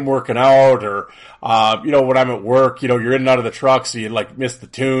the gym working out or, when I'm at work, you're in and out of the truck, so you like miss the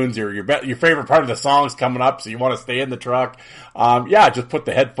tunes or your favorite part of the song's coming up, so you want to stay in the truck. Just put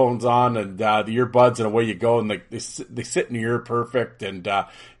the headphones on and, the earbuds and away you go, and they sit in your ear perfect. And,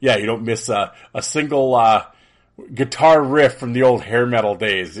 you don't miss a single, guitar riff from the old hair metal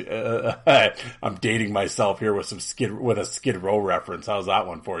days. I'm dating myself here with a Skid Row reference. How's that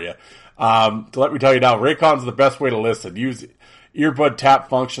one for you? So let me tell you now, Raycon's the best way to listen. Use earbud tap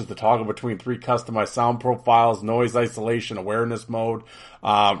functions to toggle between 3 customized sound profiles, noise isolation, awareness mode.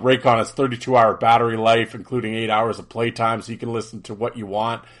 Raycon has 32-hour battery life, including 8 hours of playtime, so you can listen to what you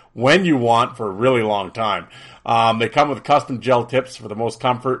want, when you want, for a really long time. They come with custom gel tips for the most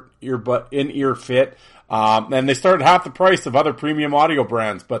comfort in-ear fit. And they start at half the price of other premium audio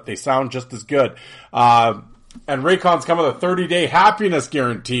brands, but they sound just as good. And Raycon's come with a 30-day happiness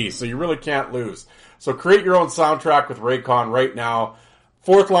guarantee, so you really can't lose. So create your own soundtrack with Raycon right now.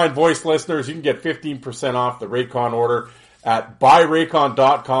 Fourth Line Voice listeners, you can get 15% off the Raycon order at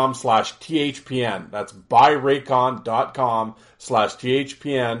buyraycon.com/THPN. That's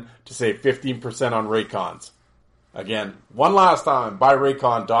buyraycon.com/THPN to save 15% on Raycons. Again, one last time,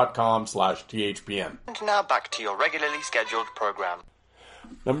 buyraycon.com/THPN. And now back to your regularly scheduled program.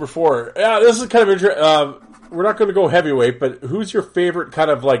 Number 4. Yeah, this is kind of interesting. We're not going to go heavyweight, but who's your favorite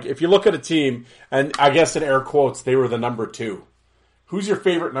kind of like, if you look at a team, and I guess in air quotes, they were the number 2. Who's your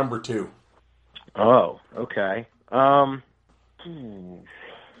favorite number 2? Oh, okay.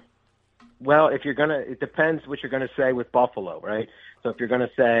 Well, it depends what you're going to say with Buffalo, right? So if you're going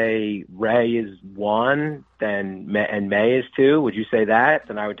to say Ray is 1, and May is 2, would you say that?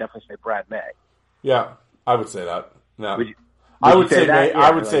 Then I would definitely say Brad May. Yeah, I would say that. Yeah. I would say May. Yeah,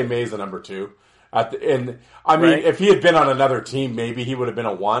 I would say May's the number 2. If he had been on another team, maybe he would have been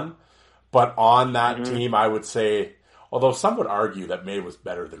a 1. But on that team, I would say, although some would argue that May was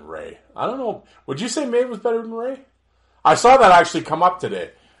better than Ray. I don't know. Would you say May was better than Ray? I saw that actually come up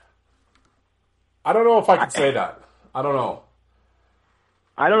today. I don't know if I could say that. I don't know.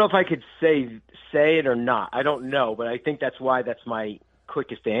 I don't know if I could say it or not. I don't know, but I think that's why that's my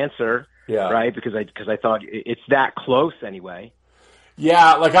quickest answer. Yeah. Right? Because I thought it's that close anyway.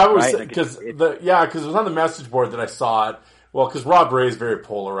 Yeah, like I was, right? because it was on the message board that I saw it. Well, because Rob Ray is very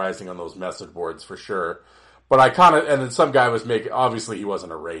polarizing on those message boards for sure. But and then some guy was obviously he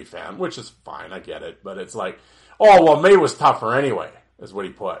wasn't a Ray fan, which is fine, I get it. But it's like, oh, well, May was tougher anyway, is what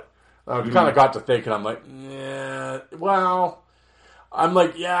he put. I kind of got to thinking, I'm like, yeah, well,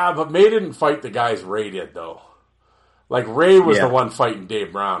 but May didn't fight the guys Ray did, though. Like, Ray was the one fighting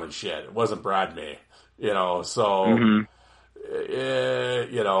Dave Brown and shit. It wasn't Brad May, so...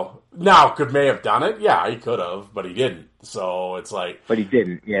 now could May have done it? Yeah, he could have, but he didn't. So it's like, but he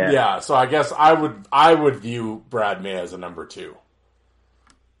didn't. Yeah. Yeah. So I guess I would view Brad May as a number 2.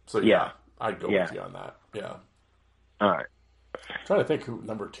 So yeah, I'd go with you on that. Yeah. All right. I'm trying to think who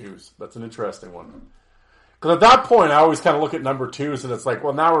number 2s. That's an interesting one. Because at that point, I always kind of look at number 2s, and it's like,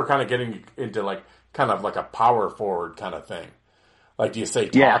 well, now we're kind of getting into like kind of like a power forward kind of thing. Like, do you say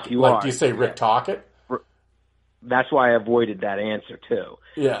do you say Rick Tocchet? That's why I avoided that answer too.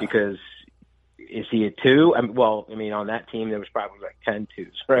 Yeah. Because is he a 2? On that team there was probably like 10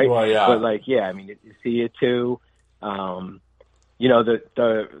 2s, right? Well, yeah. But is he a 2? The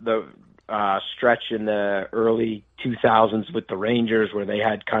stretch in the early 2000s with the Rangers where they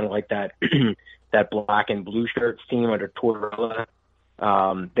had kind of like that that black and blue shirts team under Tortorella.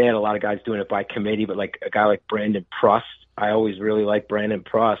 They had a lot of guys doing it by committee, but like a guy like Brandon Prust, I always really liked Brandon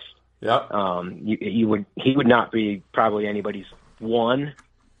Prust. Yeah. He would not be probably anybody's 1,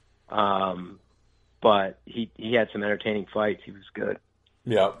 but he had some entertaining fights. He was good.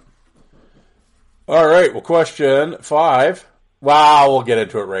 Yeah. All right. Well, question 5. Wow, we'll get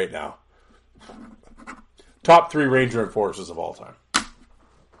into it right now. Top 3 Ranger enforcers of all time.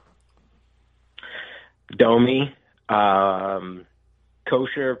 Domi,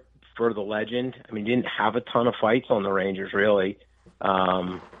 Kosher for the legend. He didn't have a ton of fights on the Rangers, really.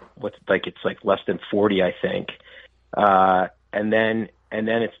 It's less than 40, I think. And then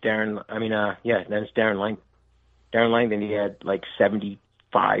it's Darren. Then it's Darren Langdon. Darren Langdon, he had like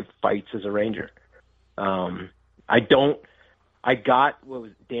 75 fights as a Ranger. I got what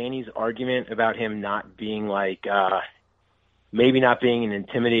was Danny's argument about him not being maybe not being an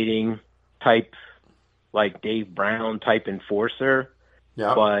intimidating type, like Dave Brown type enforcer.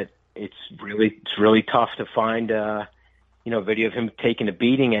 Yeah. But it's really tough to find video of him taking a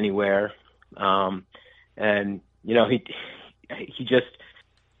beating anywhere. He just,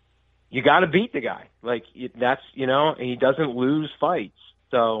 you got to beat the guy. He doesn't lose fights.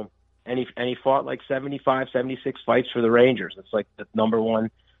 So and he fought like 75, 76 fights for the Rangers. It's like the number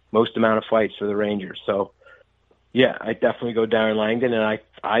one most amount of fights for the Rangers. So, yeah, I definitely go Darren Langdon, and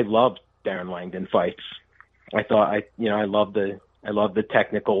I love Darren Langdon fights. I love the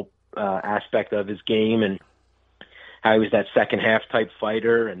technical aspect of his game and how he was that second half type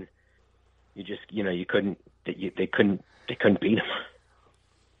fighter, and they couldn't beat him.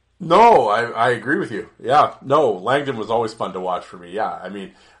 No, I agree with you. Yeah, no, Langdon was always fun to watch for me. Yeah, I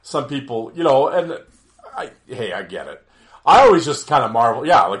mean, some people, and I get it. I always just kind of marvel.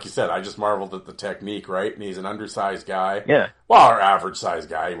 Yeah, like you said, I just marveled at the technique, right? And he's an undersized guy. Yeah. Well, our average size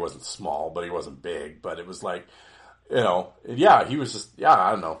guy. He wasn't small, but he wasn't big. But it was like, yeah, he was just, yeah,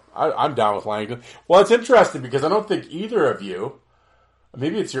 I don't know. I'm down with Langdon. Well, it's interesting because I don't think either of you,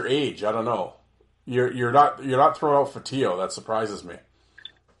 maybe it's your age, I don't know. You're not throwing out Fatillo. That surprises me.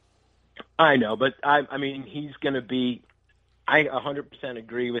 I know, but I mean, he's going to be. I 100%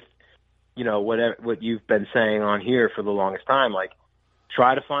 agree with, what you've been saying on here for the longest time. Like,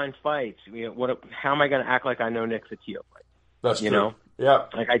 try to find fights. How am I going to act like I know Nick Fatillo? That's true. Yeah.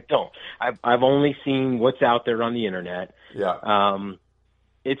 Like, I don't. I've only seen what's out there on the internet. Yeah.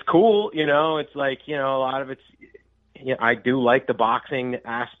 It's cool, It's like, a lot of it's. I do like the boxing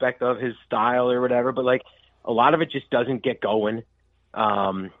aspect of his style or whatever, but like a lot of it just doesn't get going.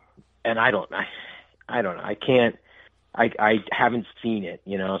 And I don't know. I haven't seen it,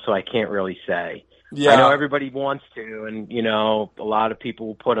 so I can't really say. Yeah. I know everybody wants to, and, a lot of people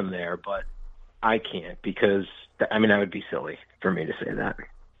will put him there, but I can't because, that would be silly for me to say that.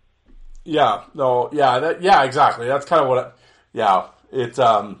 Yeah. No. Yeah. Exactly. That's kind of what. It's.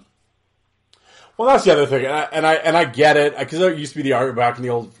 Well, that's the other thing, and I get it because there used to be the argument back in the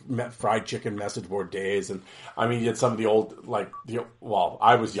old fried chicken message board days, and I mean, you had some of the old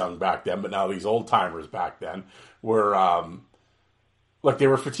I was young back then, but now these old timers back then were they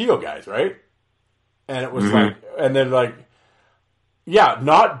were Fatillo guys, right? And it was and then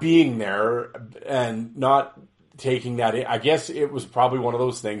not being there and not taking that in. I guess it was probably one of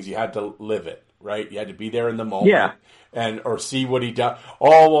those things you had to live it, right? You had to be there in the moment. Yeah. Or see what he does.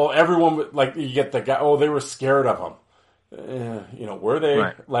 Oh, well, everyone, you get the guy, they were scared of him. Were they?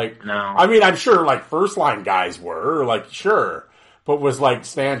 Right. No. I mean, I'm sure, first line guys were, sure. But was,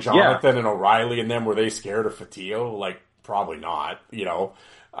 Stan Jonathan and O'Reilly and them, were they scared of Fatillo? Probably not,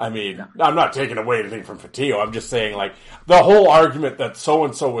 I mean, no. I'm not taking away anything from Fatillo. I'm just saying, the whole argument that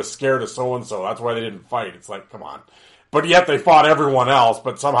so-and-so was scared of so-and-so, that's why they didn't fight. It's come on. But yet they fought everyone else,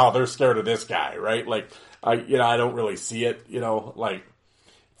 but somehow they're scared of this guy, right? I don't really see it,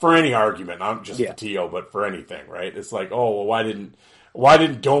 for any argument, not just Fatillo, but for anything, right? It's why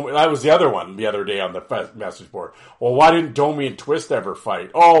didn't Domi, that was the other one the other day on the message board. Well, why didn't Domi and Twist ever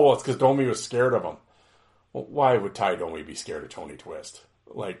fight? Oh, well, it's because Domi was scared of him. Well, why would Ty Domi be scared of Tony Twist?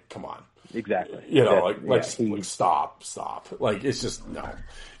 Come on. Exactly. Stop. It's just, no.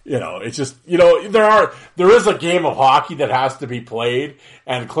 It's just, there is a game of hockey that has to be played,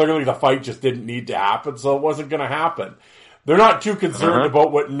 and clearly the fight just didn't need to happen, so it wasn't going to happen. They're not too concerned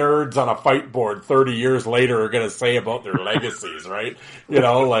about what nerds on a fight board 30 years later are going to say about their legacies, right?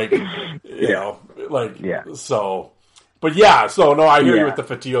 So, but yeah, so no, I hear you with the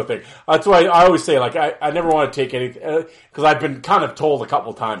Fatillo thing. That's why I always say, I never want to take anything, because I've been kind of told a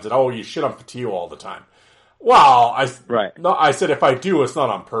couple times that, you shit on Fatillo all the time. Well, I said if I do, it's not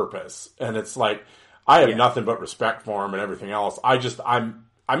on purpose, and it's I have nothing but respect for him and everything else. I'm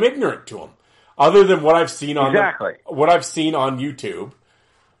ignorant to him, other than what I've seen on what I've seen on YouTube,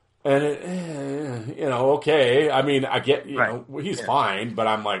 and okay. I mean, I get he's fine, but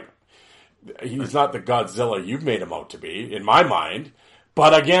I'm he's not the Godzilla you've made him out to be in my mind.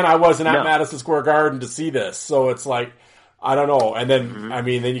 But again, I wasn't at Madison Square Garden to see this, so it's I don't know. And then,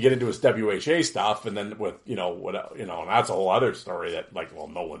 then you get into his WHA stuff, and then with, and that's a whole other story that,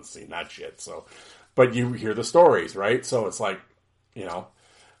 no one's seen that shit. So, but you hear the stories, right? So it's I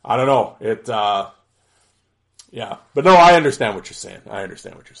don't know. But no, I understand what you're saying.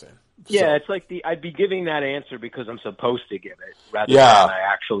 Yeah, it's I'd be giving that answer because I'm supposed to give it rather than I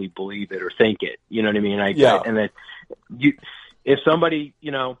actually believe it or think it. You know what I mean? And that if somebody,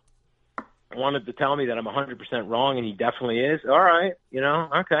 wanted to tell me that I'm 100% wrong, and he definitely is, all right,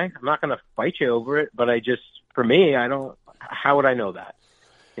 okay, I'm not going to fight you over it, but for me, how would I know that,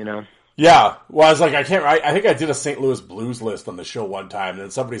 Yeah, well, I was I can't, I think I did a St. Louis Blues list on the show one time, and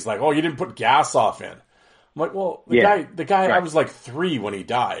then somebody's like, oh, you didn't put Gassoff in. I'm well, the guy, right. I was 3 when he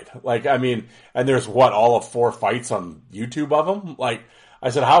died. And there's all of 4 fights on YouTube of him. I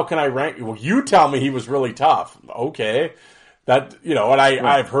said, how can I rank you? Well, you tell me he was really tough. Okay. That, and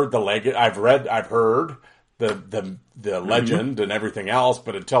I've heard I've heard the legend and everything else,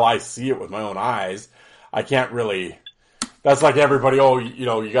 but until I see it with my own eyes, I can't really. That's like everybody. Oh,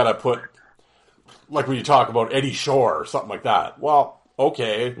 you got to put, like when you talk about Eddie Shore or something like that. Well,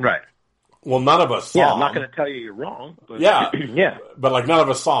 okay, right. Well, none of us saw him. I'm not going to tell you you're wrong. But, yeah, yeah. But like none of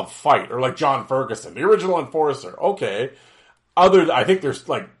us saw him fight, or like John Ferguson, the original enforcer. Okay, I think there's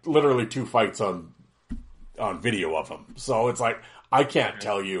like literally 2 fights on video of him. So it's like I can't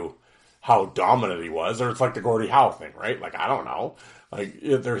tell you how dominant he was, or it's like the Gordie Howe thing, right? Like I don't know. Like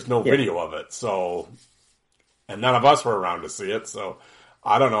there's no video of it, so and none of us were around to see it. So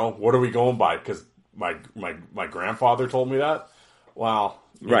I don't know. What are we going by? Because my grandfather told me that. Well.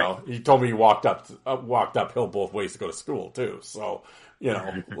 You know, he told me he walked uphill both ways to go to school too. So,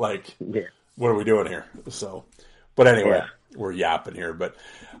 like, what are we doing here? So, but anyway, we're yapping here. But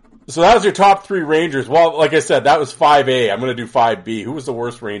so that was your top 3 Rangers. Well, like I said, that was 5A. I'm going to do 5B. Who was the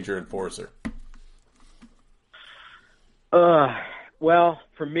worst Ranger enforcer? Well,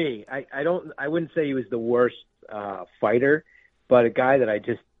 for me, I wouldn't say he was the worst fighter, but a guy that I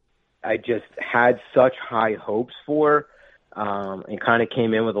just had such high hopes for. And kind of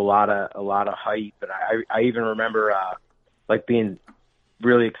came in with a lot of hype, and I even remember like being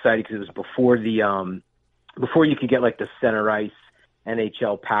really excited because it was before you could get like the center ice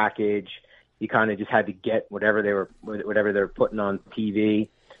NHL package. You kind of just had to get whatever they were putting on TV,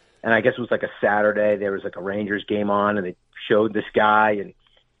 and I guess it was like a Saturday. There was like a Rangers game on, and they showed this guy, and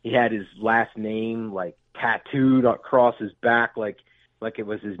he had his last name like tattooed across his back, like it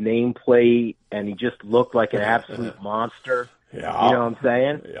was his nameplate, and he just looked like an absolute monster. Yeah. You know what I'm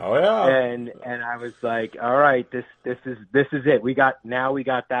saying? Oh yeah. And I was like, all right, this is it. We got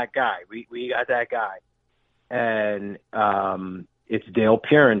that guy. We got that guy. And it's Dale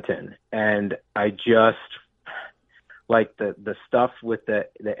Purinton. And I just like the stuff with the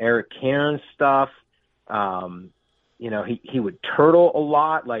Eric Cairns stuff. He would turtle a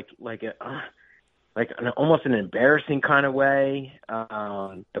lot, like almost an embarrassing kind of way.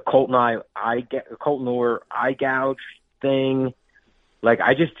 The Colton Orr eye gouge thing. Like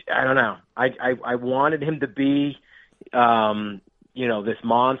I don't know. I wanted him to be, this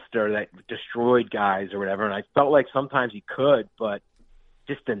monster that destroyed guys or whatever. And I felt like sometimes he could, but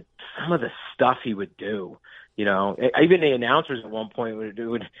just some of the stuff he would do. Even the announcers at one point would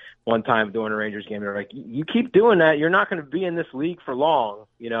do it one time during a Rangers game. They're like, you keep doing that, you're not going to be in this league for long,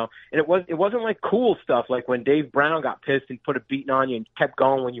 And it wasn't like cool stuff. Like when Dave Brown got pissed and put a beating on you and kept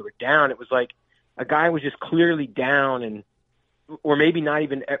going when you were down. It was like a guy was just clearly down or maybe not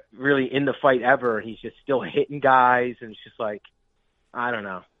even really in the fight ever. He's just still hitting guys. And it's just like, I don't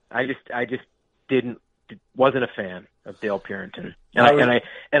know. I just wasn't a fan of Dale Purinton.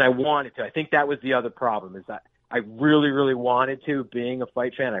 And I wanted to. I think that was the other problem is that I really, really wanted to, being a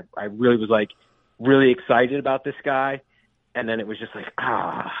fight fan. I really was like really excited about this guy. And then it was just like,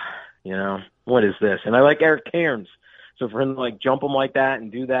 what is this? And I like Eric Cairns. So for him to like jump him like that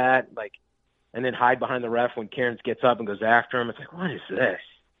and do that, like, and then hide behind the ref when Cairns gets up and goes after him, it's like, what is this?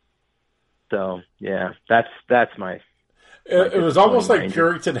 So yeah, that's my. It was almost like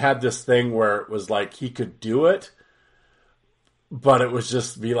Purinton had this thing where it was like he could do it, but it was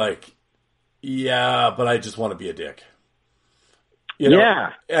just be like, yeah, but I just want to be a dick.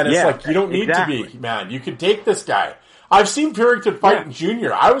 Yeah. And it's like, you don't need to be, man. You can take this guy. I've seen Purinton fight in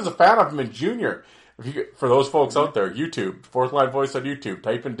junior. I was a fan of him in junior. For those folks out there, YouTube, Fourth Line Voice on YouTube,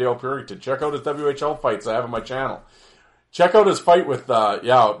 type in Dale Purinton. Check out his WHL fights I have on my channel. Check out his fight with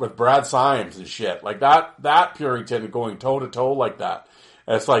Brad Symes and shit. Like that Purinton going toe-to-toe like that.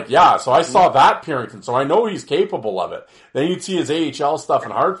 And it's like, yeah, so I saw that Purinton, so I know he's capable of it. Then you'd see his AHL stuff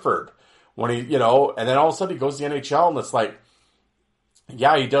in Hartford when he, and then all of a sudden he goes to the NHL and it's like,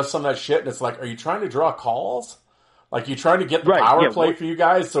 yeah, he does some of that shit and it's like, are you trying to draw calls? Like, you trying to get the power play for you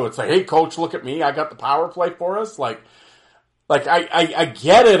guys? So it's like, hey, coach, look at me. I got the power play for us. Like I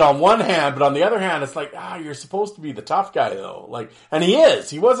get it on one hand, but on the other hand, it's like, you're supposed to be the tough guy, though. Like, and he is.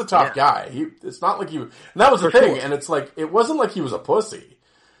 He was a tough guy. It's not like he was. And that was the thing. Sure. And it's like, it wasn't like he was a pussy.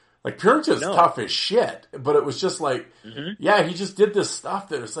 Like, Purinton's tough as shit. But it was just like, yeah, he just did this stuff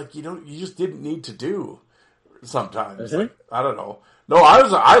that it's like, you just didn't need to do sometimes. Like, I don't know. No,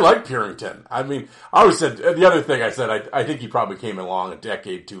 I like Purinton. I mean, I always said, the other thing I said, I think he probably came along a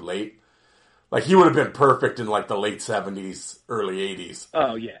decade too late. Like, he would have been perfect in, like, the late 70s, early 80s.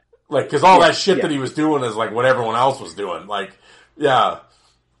 Oh, yeah. Like, because all that shit that he was doing is, like, what everyone else was doing. Like, yeah.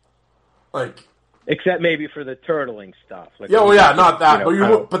 Like... Except maybe for the turtling stuff. Like, not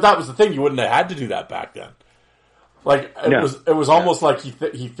that. But that was the thing. You wouldn't have had to do that back then. Like, it was almost like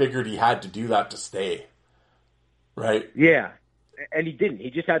he figured he had to do that to stay. Right? Yeah. And he didn't.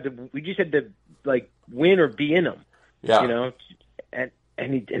 We just had to, like, win or be in them. Yeah. You know, and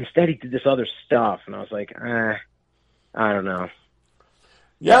instead he did this other stuff, and I was like, I don't know.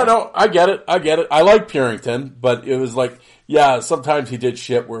 Yeah, no, I get it. I like Purington, but it was like, yeah, sometimes he did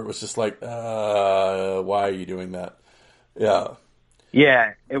shit where it was just like, why are you doing that? Yeah.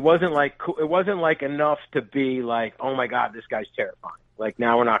 Yeah, it wasn't like enough to be like, oh my God, this guy's terrifying. Like,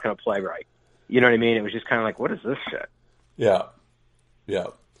 now we're not going to play right. You know what I mean? It was just kind of like, what is this shit? Yeah. Yeah.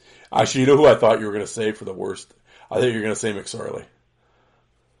 Actually, you know who I thought you were going to say for the worst? I think you were going to say McSorley.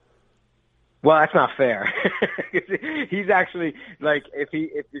 Well, that's not fair. He's actually like, if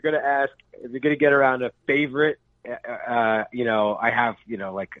you're going to get around a favorite, you know, I have, you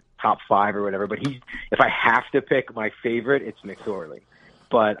know, like top 5 or whatever, but if I have to pick my favorite, it's McSorley.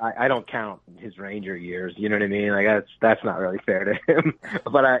 But I don't count his Ranger years. You know what I mean? Like that's not really fair to him.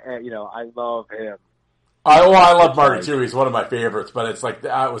 But I love him. I love Marty too. He's one of my favorites. But it's like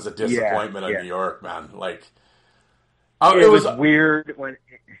that was a disappointment on New York, man. Like it was weird when.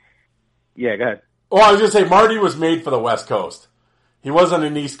 Yeah, go ahead. Well, I was going to say Marty was made for the West Coast. He wasn't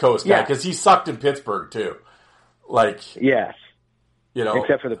an East Coast guy because he sucked in Pittsburgh too. Like yes, you know,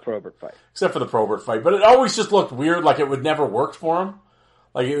 except for the Probert fight. But it always just looked weird. Like it would never worked for him.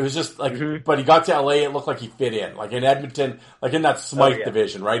 Like it was just like, but he got to LA. It looked like he fit in, like in Edmonton, like in that Smythe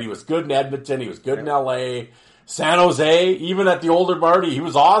division, right? He was good in Edmonton. He was good in LA, San Jose. Even at the older Marty, he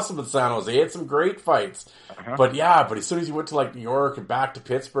was awesome in San Jose. He had some great fights. But as soon as he went to like New York and back to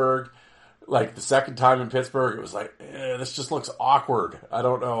Pittsburgh, like the second time in Pittsburgh, it was like this just looks awkward. I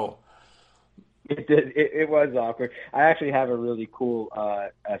don't know. It did. It was awkward. I actually have a really cool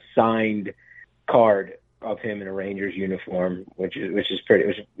signed card of him in a Rangers uniform, which is pretty. It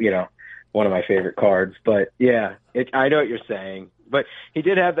was, you know, one of my favorite cards. But yeah, I know what you're saying. But he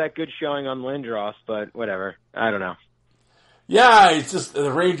did have that good showing on Lindros. But whatever, I don't know. Yeah, it's just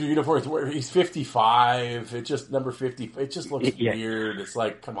the Ranger uniform. He's 55. It just number 50. It just looks weird. It's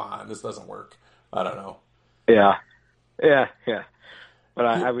like, come on, this doesn't work. I don't know. Yeah. But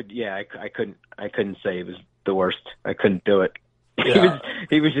I couldn't say it was the worst. I couldn't do it. Yeah.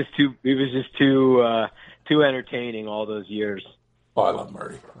 He was just too entertaining all those years. Oh, I love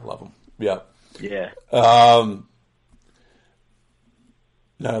Marty. I love him. Yeah. Yeah. Now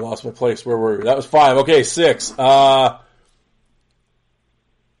I lost my place. Where were we? That was 5. Okay, 6.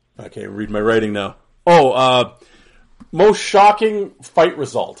 I can't read my writing now. Most shocking fight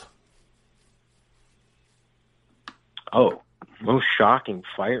result. Oh, most shocking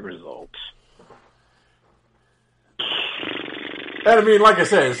fight result. And I mean, like I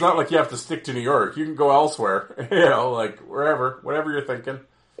said, it's not like you have to stick to New York. You can go elsewhere, you know, like wherever, whatever you're thinking.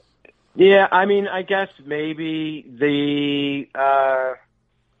 Yeah, I mean, I guess maybe the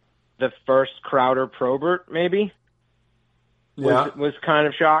first Crowder Probert maybe was kind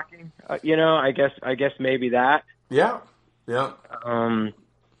of shocking. You know, I guess maybe that. Yeah. You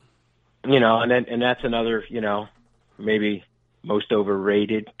know, and that's another, you know, maybe most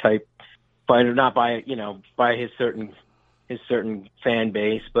overrated type fighter, not by, you know, by his certain fan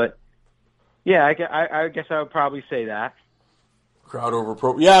base, but yeah, I guess I would probably say that. Crowd over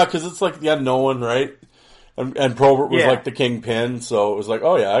Probert. Yeah, because it's like the unknown, right? And Probert was like the kingpin, so it was like,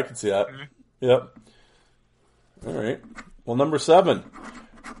 oh yeah, I can see that. Mm-hmm. Yep. All right. Well, number 7.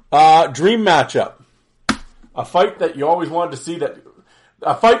 Dream matchup. A fight that you always wanted to see,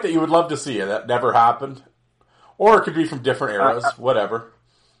 a fight that you would love to see that never happened. Or it could be from different eras, whatever.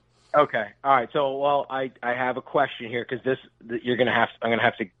 Okay. All right. So, well, I have a question here because I'm going to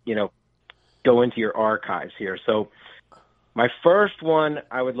have to, you know, go into your archives here. So my first one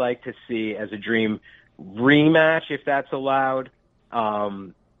I would like to see as a dream rematch, if that's allowed.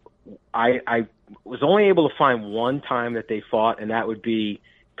 I was only able to find one time that they fought, and that would be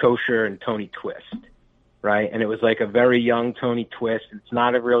Kosher and Tony Twist, right? And it was like a very young Tony Twist. It's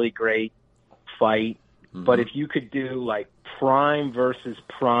not a really great fight, but if you could do like Prime versus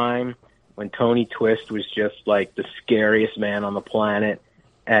Prime, when Tony Twist was just like the scariest man on the planet,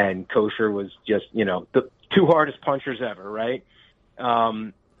 and Kosher was just, you know, the 2 hardest punchers ever, right?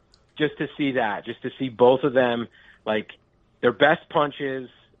 Just to see that, just to see both of them, like their best punches,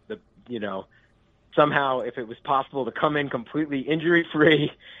 you know, somehow if it was possible to come in completely injury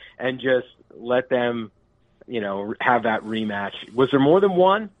free and just let them, you know, have that rematch. Was there more than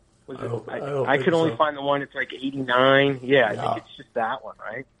one? I could only find the one. It's like 89. Yeah, I think it's just that one,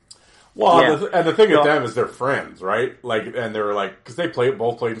 right? Well, and the thing with them is they're friends, right? Like, and they were like, because they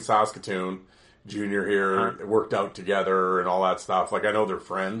both played in Saskatoon, Junior here, worked out together and all that stuff. Like, I know they're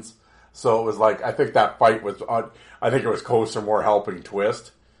friends. So it was like, I think that fight was, I think it was Kosher more helping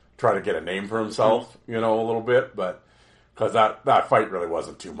Twist, try to get a name for himself, you know, a little bit. But, because that fight really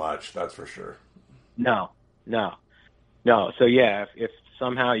wasn't too much, that's for sure. No. So yeah, if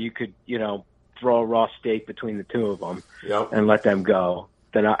somehow you could, throw a raw steak between the two of them and let them go,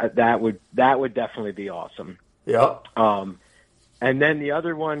 then that would definitely be awesome. Yep. And then the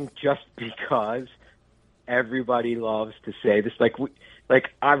other one, just because everybody loves to say this, like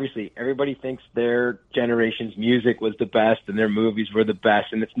obviously everybody thinks their generation's music was the best and their movies were the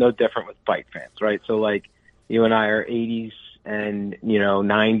best, and it's no different with fight fans, right? So like you and I are 80s and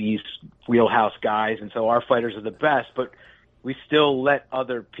 90s wheelhouse guys, and so our fighters are the best, but we still let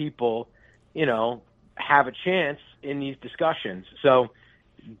other people have a chance in these discussions. So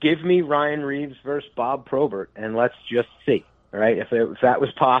give me Ryan Reeves versus Bob Probert, and let's just see, right? If that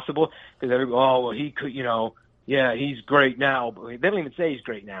was possible, because he could, he's great now. But they don't even say he's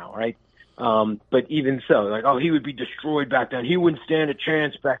great now, right? But even so, like, he would be destroyed back then. He wouldn't stand a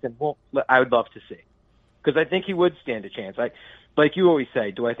chance back then. Well, I would love to see, because I think he would stand a chance. Like you always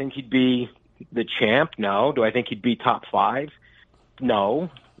say, do I think he'd be the champ? No. Do I think he'd be top 5? No.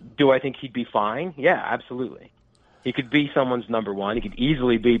 Do I think he'd be fine? Yeah, absolutely. He could be someone's number 1. He could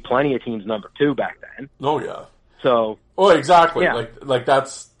easily be plenty of teams' number 2 back then. Oh yeah. So. Oh, exactly. Yeah. Like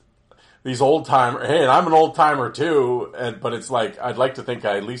that's these old timer. Hey, and I'm an old timer too. But it's like I'd like to think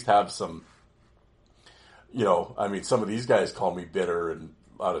I at least have some. Some of these guys call me bitter and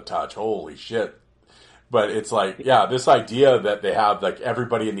out of touch. Holy shit! But it's like, this idea that they have like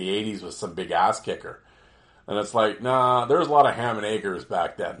everybody in the '80s was some big ass kicker. And it's like, nah, there was a lot of ham and eggers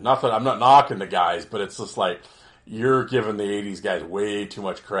back then. Nothing. I'm not knocking the guys, but it's just like you're giving the '80s guys way too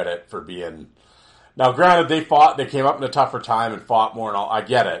much credit for being. Now, granted, they came up in a tougher time and fought more, and all. I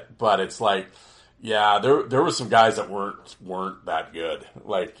get it, but it's like, there were some guys that weren't that good,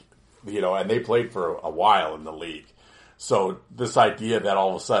 like and they played for a while in the league. So this idea that all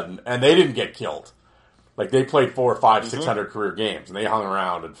of a sudden, and they didn't get killed, like they played 400, 500, 600 career games, and they hung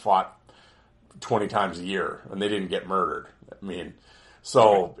around and fought 20 times a year, and they didn't get murdered. I mean,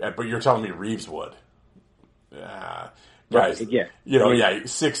 but you're telling me Reeves would? Guys, right, yeah.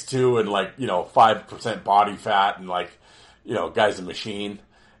 6'2" and 5% body fat, and guy's a machine,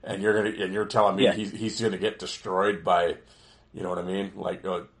 and you're telling me he's gonna get destroyed by, you know what I mean? Like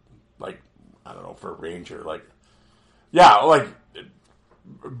I don't know, for a Ranger,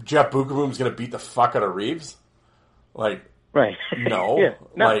 Jeff Bookaboom's gonna beat the fuck out of Reeves, right? No, yeah,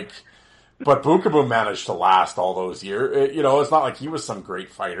 no. But Bookaboom managed to last all those years. It's not like he was some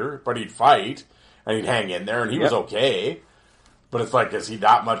great fighter, but he'd fight and he'd hang in there, and he was okay. But it's like, is he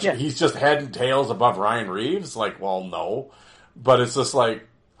that much? Yeah. He's just head and tails above Ryan Reeves? Well, no. But it's just like,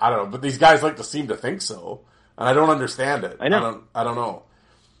 I don't know. But these guys like to seem to think so, and I don't understand it. I know. I don't know.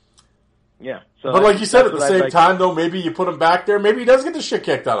 Yeah. So but like you said, at the same time, though, maybe you put him back there. Maybe he does get the shit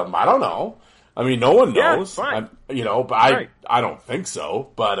kicked out of him. I don't know. I mean, no one knows. Fine. But I don't think so.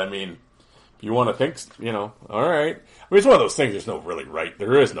 But I mean, if you want to think, all right. I mean, it's one of those things.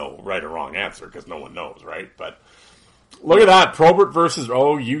 There is no right or wrong answer because no one knows, right? But look at that, Probert versus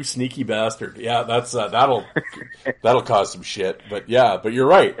you sneaky bastard. Yeah, that's that'll cause some shit. But but you're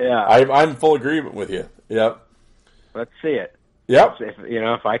right. Yeah, I'm in full agreement with you. Yep. Let's see it. Yep.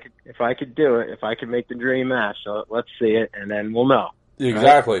 If I could do it, if I could make the dream match, so let's see it, and then we'll know.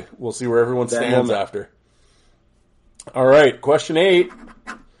 Exactly. Right? We'll see where everyone stands after. All right, question 8.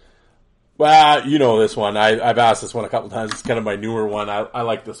 Well, you know this one. I've asked this one a couple times. It's kind of my newer one. I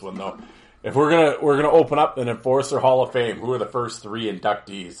like this one though. If we're gonna open up an Enforcer Hall of Fame, who are the first 3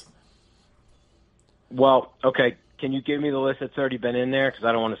 inductees? Well, okay. Can you give me the list that's already been in there? Because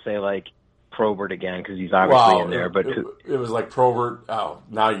I don't want to say Probert again, because he's obviously in there. But it was like Probert. Oh,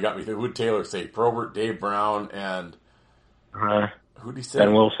 now you got me. Who did Taylor say? Probert, Dave Brown, and who did he say?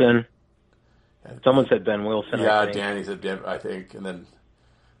 Ben Wilson. Someone said Ben Wilson. Yeah, Danny said Ben, I think, and then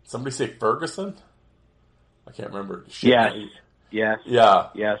somebody say Ferguson. I can't remember. Yes.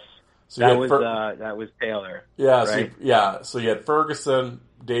 So that was Taylor. Yeah, right? So you had Ferguson,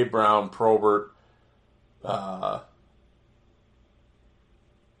 Dave Brown, Probert. I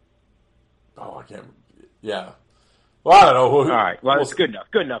can't. Yeah. Well, I don't know. All right. Well, it's good enough.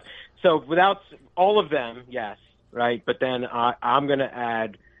 Good enough. So without all of them, yes, right. But then I'm going to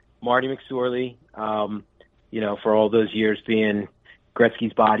add Marty McSorley. For all those years being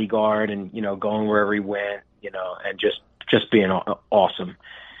Gretzky's bodyguard and going wherever he went, and just being awesome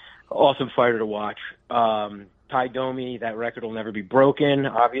fighter to watch. Ty Domi, that record will never be broken.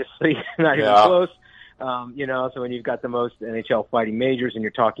 Obviously, not even close. So when you've got the most NHL fighting majors and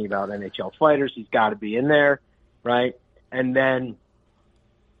you're talking about NHL fighters, he's got to be in there, right? And then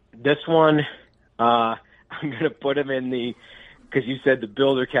this one, I'm going to put him in because you said the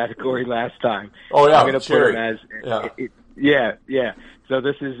builder category last time. Oh, yeah. I'm going to put him as, Yeah. So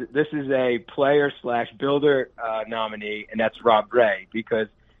this is a player/builder nominee, and that's Rob Ray, because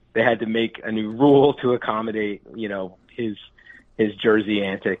they had to make a new rule to accommodate, his jersey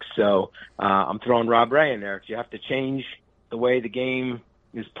antics. So I'm throwing Rob Ray in there. If you have to change the way the game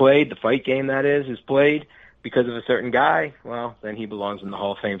is played, the fight game that is played because of a certain guy, well, then he belongs in the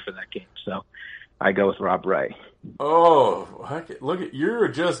Hall of Fame for that game. So I go with Rob Ray. Oh, look at you're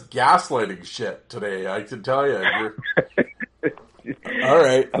just gaslighting shit today. I can tell you. All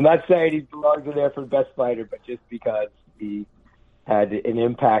right. I'm not saying he belongs in there for the best fighter, but just because he had an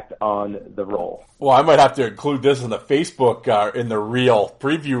impact on the role. Well, I might have to include this in the Facebook, in the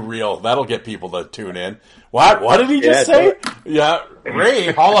preview reel. That'll get people to tune in. What did he just say? Yeah,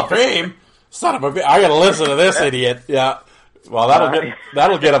 Ray, Hall of Fame. Son of a bitch. I got to listen to this idiot. Yeah. Well,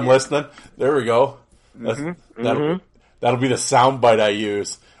 that'll get him listening. There we go. That'll be the soundbite I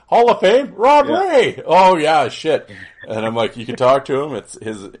use. Hall of Fame, Rob Ray. Oh yeah, shit. And I'm like, you can talk to him. It's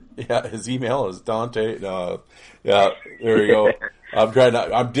his email is Dante. Yeah, there you go.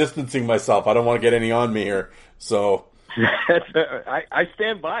 I'm distancing myself. I don't want to get any on me here. So I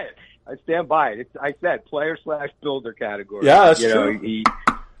stand by it. I said player/builder category. Yeah, that's true.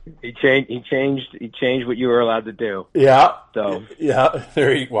 He changed what you were allowed to do. Yeah. So yeah,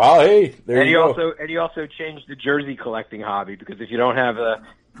 there you go. He also changed the jersey collecting hobby, because if you don't have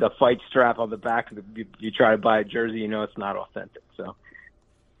the fight strap on the back, you try to buy a jersey, it's not authentic. So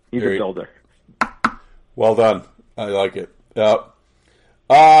he's a builder. Well done. I like it. Yeah.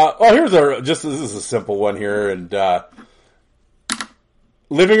 Well, this is a simple one here, and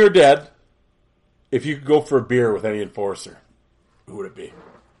living or dead, if you could go for a beer with any enforcer, who would it be?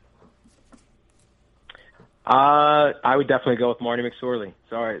 I would definitely go with Marty McSorley.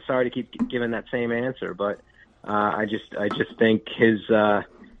 Sorry to keep giving that same answer, but I just think his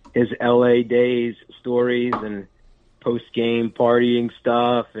LA days stories and post game partying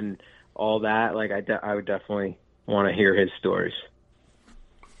stuff and all that. Like I would definitely want to hear his stories.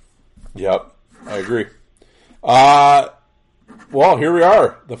 Yep, I agree. Well, here we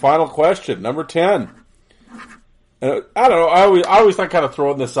are. The final question, number 10. I don't know. I always kind of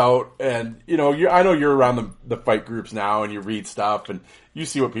throwing this out, and I know you're around the fight groups now, and you read stuff, and you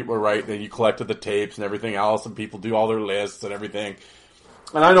see what people are writing, and you collected the tapes and everything else, and people do all their lists and everything.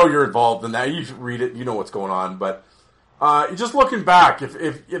 And I know you're involved in that. You read it, you know what's going on. But just looking back,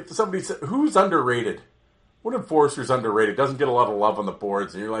 if somebody said, who's underrated? What enforcer's underrated? Doesn't get a lot of love on the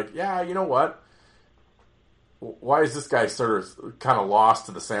boards, and you're like, yeah, you know what? Why is this guy sort of kind of lost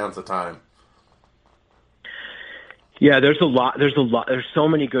to the sands of time? Yeah, there's a lot. There's so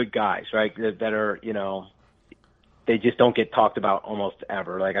many good guys, right? That are, they just don't get talked about almost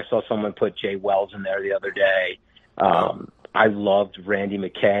ever. Like I saw someone put Jay Wells in there the other day. I loved Randy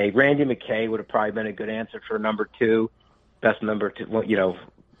McKay. Randy McKay would have probably been a good answer for number 2, best number 2.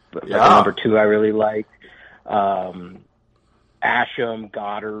 Number 2 I really liked. Asham,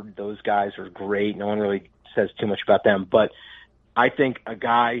 Goddard, those guys are great. No one really says too much about them, but I think a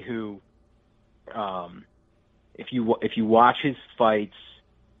guy who, if you watch his fights,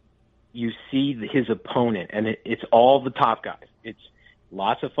 you see his opponent, and it's all the top guys. It's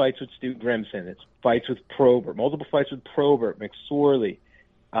lots of fights with Stu Grimson. It's fights with Probert, multiple fights with Probert, McSorley,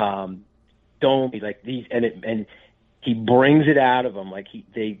 Domi, like these, and he brings it out of them. Like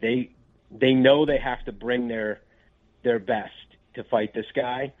they know they have to bring their best to fight this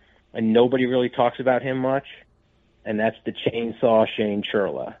guy, and nobody really talks about him much. And that's the Chainsaw Shane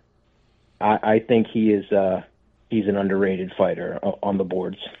Churla. I think he's an underrated fighter on the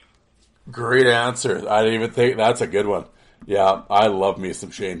boards. Great answer. I didn't even think that's a good one. Yeah, I love me some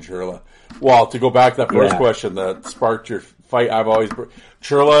Shane Churla. Well, to go back to that first question that sparked your fight, I've always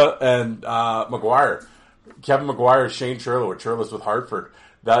Churla and McGuire, Kevin McGuire, Shane Churla, with Churla's with Hartford.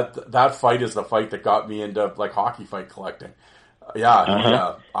 That fight is the fight that got me into like hockey fight collecting.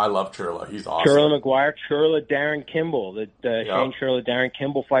 Yeah, I love Churla. He's awesome. Churla McGuire, Churla Darren Kimball, the Shane Churla Darren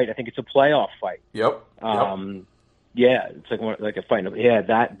Kimball fight. I think it's a playoff fight. Yep. Yeah, it's like a fight. Yeah,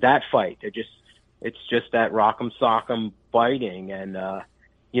 that fight. It's just that rock'em sock'em biting, and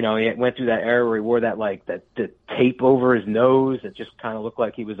he went through that era where he wore the tape over his nose. It just kind of looked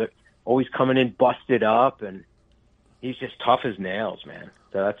like he was always coming in busted up, and he's just tough as nails, man.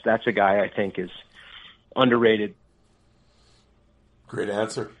 So that's a guy I think is underrated. Great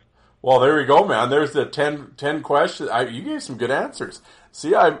answer. Well, there we go, man. There's the 10 questions. You gave some good answers.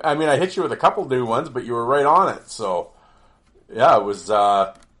 See, I mean, I hit you with a couple new ones, but you were right on it. So, yeah, it was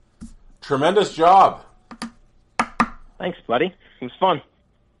tremendous job. Thanks, buddy. It was fun.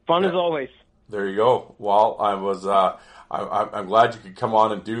 Fun as always. There you go. Well, I was. I'm glad you could come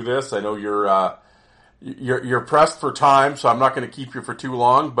on and do this. I know you're you're pressed for time, so I'm not going to keep you for too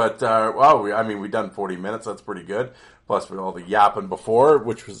long. But we've done 40 minutes. That's pretty good. Plus with all the yapping before,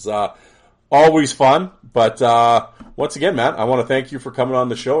 which was always fun. But once again, Matt, I want to thank you for coming on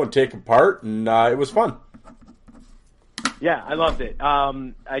the show and taking part, and it was fun. Yeah, I loved it.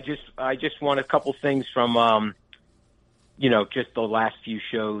 I just want a couple things from just the last few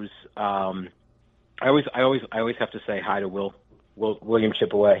shows. I always have to say hi to William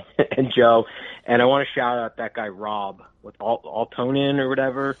Chipaway and Joe, and I want to shout out that guy Rob with Altonin or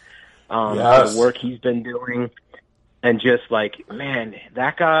whatever, yes. The work he's been doing, and just like, man,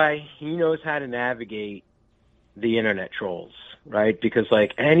 that guy, he knows how to navigate the internet trolls, right? Because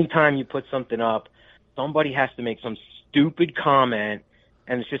like anytime you put something up, somebody has to make some stupid comment,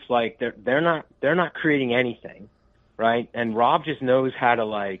 and it's just like they're not creating anything, right? And Rob just knows how to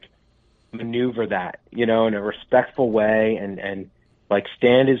like maneuver that, in a respectful way, and like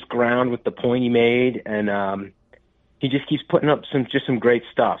stand his ground with the point he made, and he just keeps putting up some great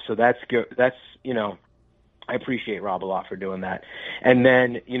stuff. So that's good. That's I appreciate Rob a lot for doing that. And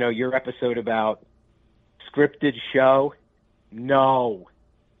then your episode about scripted show, no.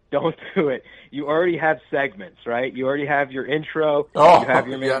 Don't do it. You already have segments, right? You already have your intro. You have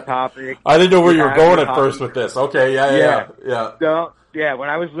your main topic. I didn't know where you were going at first with this. Okay, yeah. So, when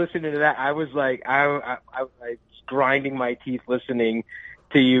I was listening to that, I was like, I was grinding my teeth listening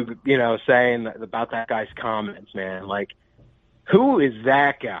to you, saying about that guy's comments, man. Like, who is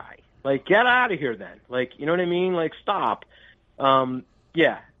that guy? Like, get out of here then. Like, you know what I mean? Like, stop. No,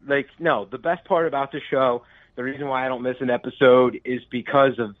 the best part about the show, the reason why I don't miss an episode is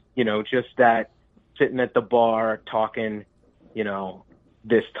because of, just that sitting at the bar talking,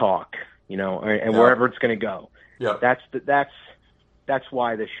 this talk, and wherever it's going to go. Yeah. That's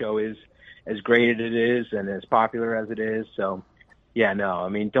why the show is as great as it is and as popular as it is. So,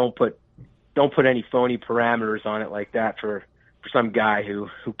 don't put any phony parameters on it like that for some guy who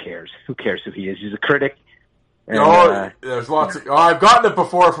cares? Who cares who he is? He's a critic. And, there's lots of. I've gotten it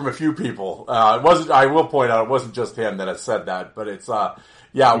before from a few people. It wasn't. I will point out it wasn't just him that has said that, but it's.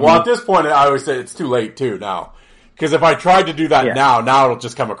 Well, at this point, I always say it's too late too now, because if I tried to do that now it'll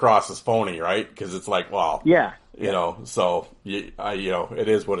just come across as phony, right? Because it's like, well, so it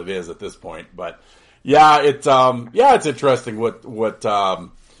is what it is at this point. But it's interesting what.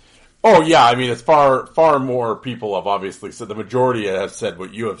 It's far more people have obviously said. The majority have said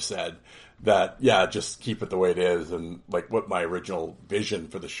what you have said. That, just keep it the way it is, and like what my original vision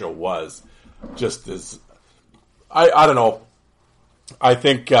for the show was, just as, I don't know. I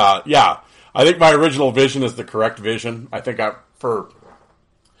think my original vision is the correct vision. I think for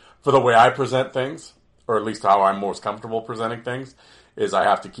the way I present things, or at least how I'm most comfortable presenting things, is I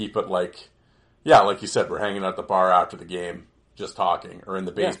have to keep it like you said, we're hanging out at the bar after the game, just talking, or in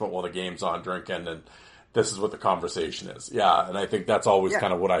the basement while the game's on, drinking, and this is what the conversation is. Yeah, and I think that's always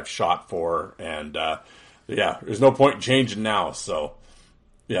kind of what I've shot for. And, there's no point in changing now, so,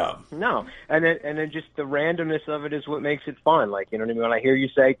 yeah. No, and then just the randomness of it is what makes it fun. Like, you know what I mean? When I hear you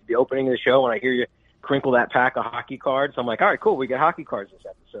say the opening of the show, when I hear you crinkle that pack of hockey cards, I'm like, all right, cool, we get hockey cards this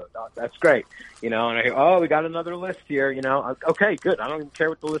episode. Oh, that's great. And I hear, we got another list here, Okay, good. I don't even care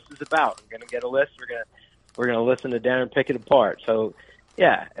what the list is about. We're going to get a list. We're going to listen to Dan and pick it apart. So,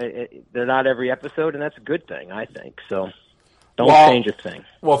 they're not every episode, and that's a good thing, I think. So don't change a thing.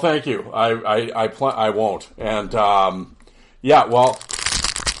 Well, thank you. I won't. And I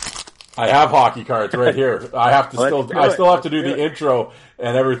have hockey cards right here. I still have to do the intro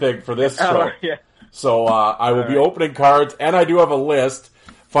and everything for this show. So I will be opening cards, and I do have a list.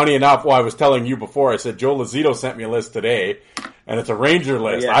 Funny enough, I was telling you before, I said Joe Lazito sent me a list today, and it's a Ranger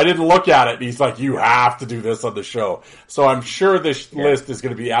list. I didn't look at it, and he's like, you have to do this on the show. So I'm sure this list is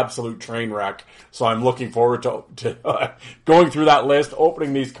going to be absolute train wreck. So I'm looking forward to going through that list,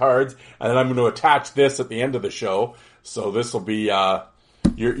 opening these cards, and then I'm going to attach this at the end of the show. So this will be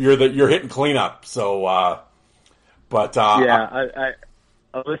you're hitting cleanup. So, a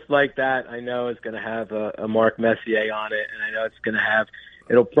list like that I know is going to have a Mark Messier on it, and I know it's going to have.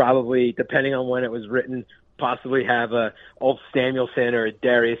 It'll probably, depending on when it was written, possibly have a Ulf Samuelsson or a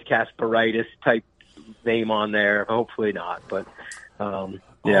Darius Kasparaitis type name on there. Hopefully not, but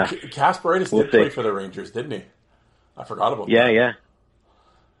Kasparaitis did play for the Rangers, didn't he? I forgot about that. Yeah.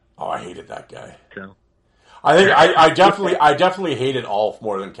 Oh, I hated that guy. So, I think I definitely hated Ulf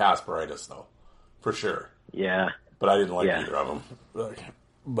more than Kasparaitis, though, for sure. Yeah, but I didn't like either of them.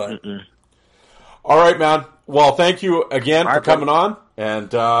 But. All right, man. Well, thank you again for coming on.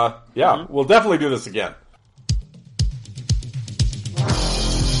 And, we'll definitely do this again.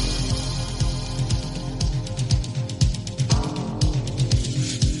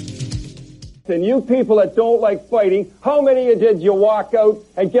 And you people that don't like fighting, how many of you did you walk out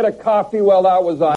and get a coffee while that was on?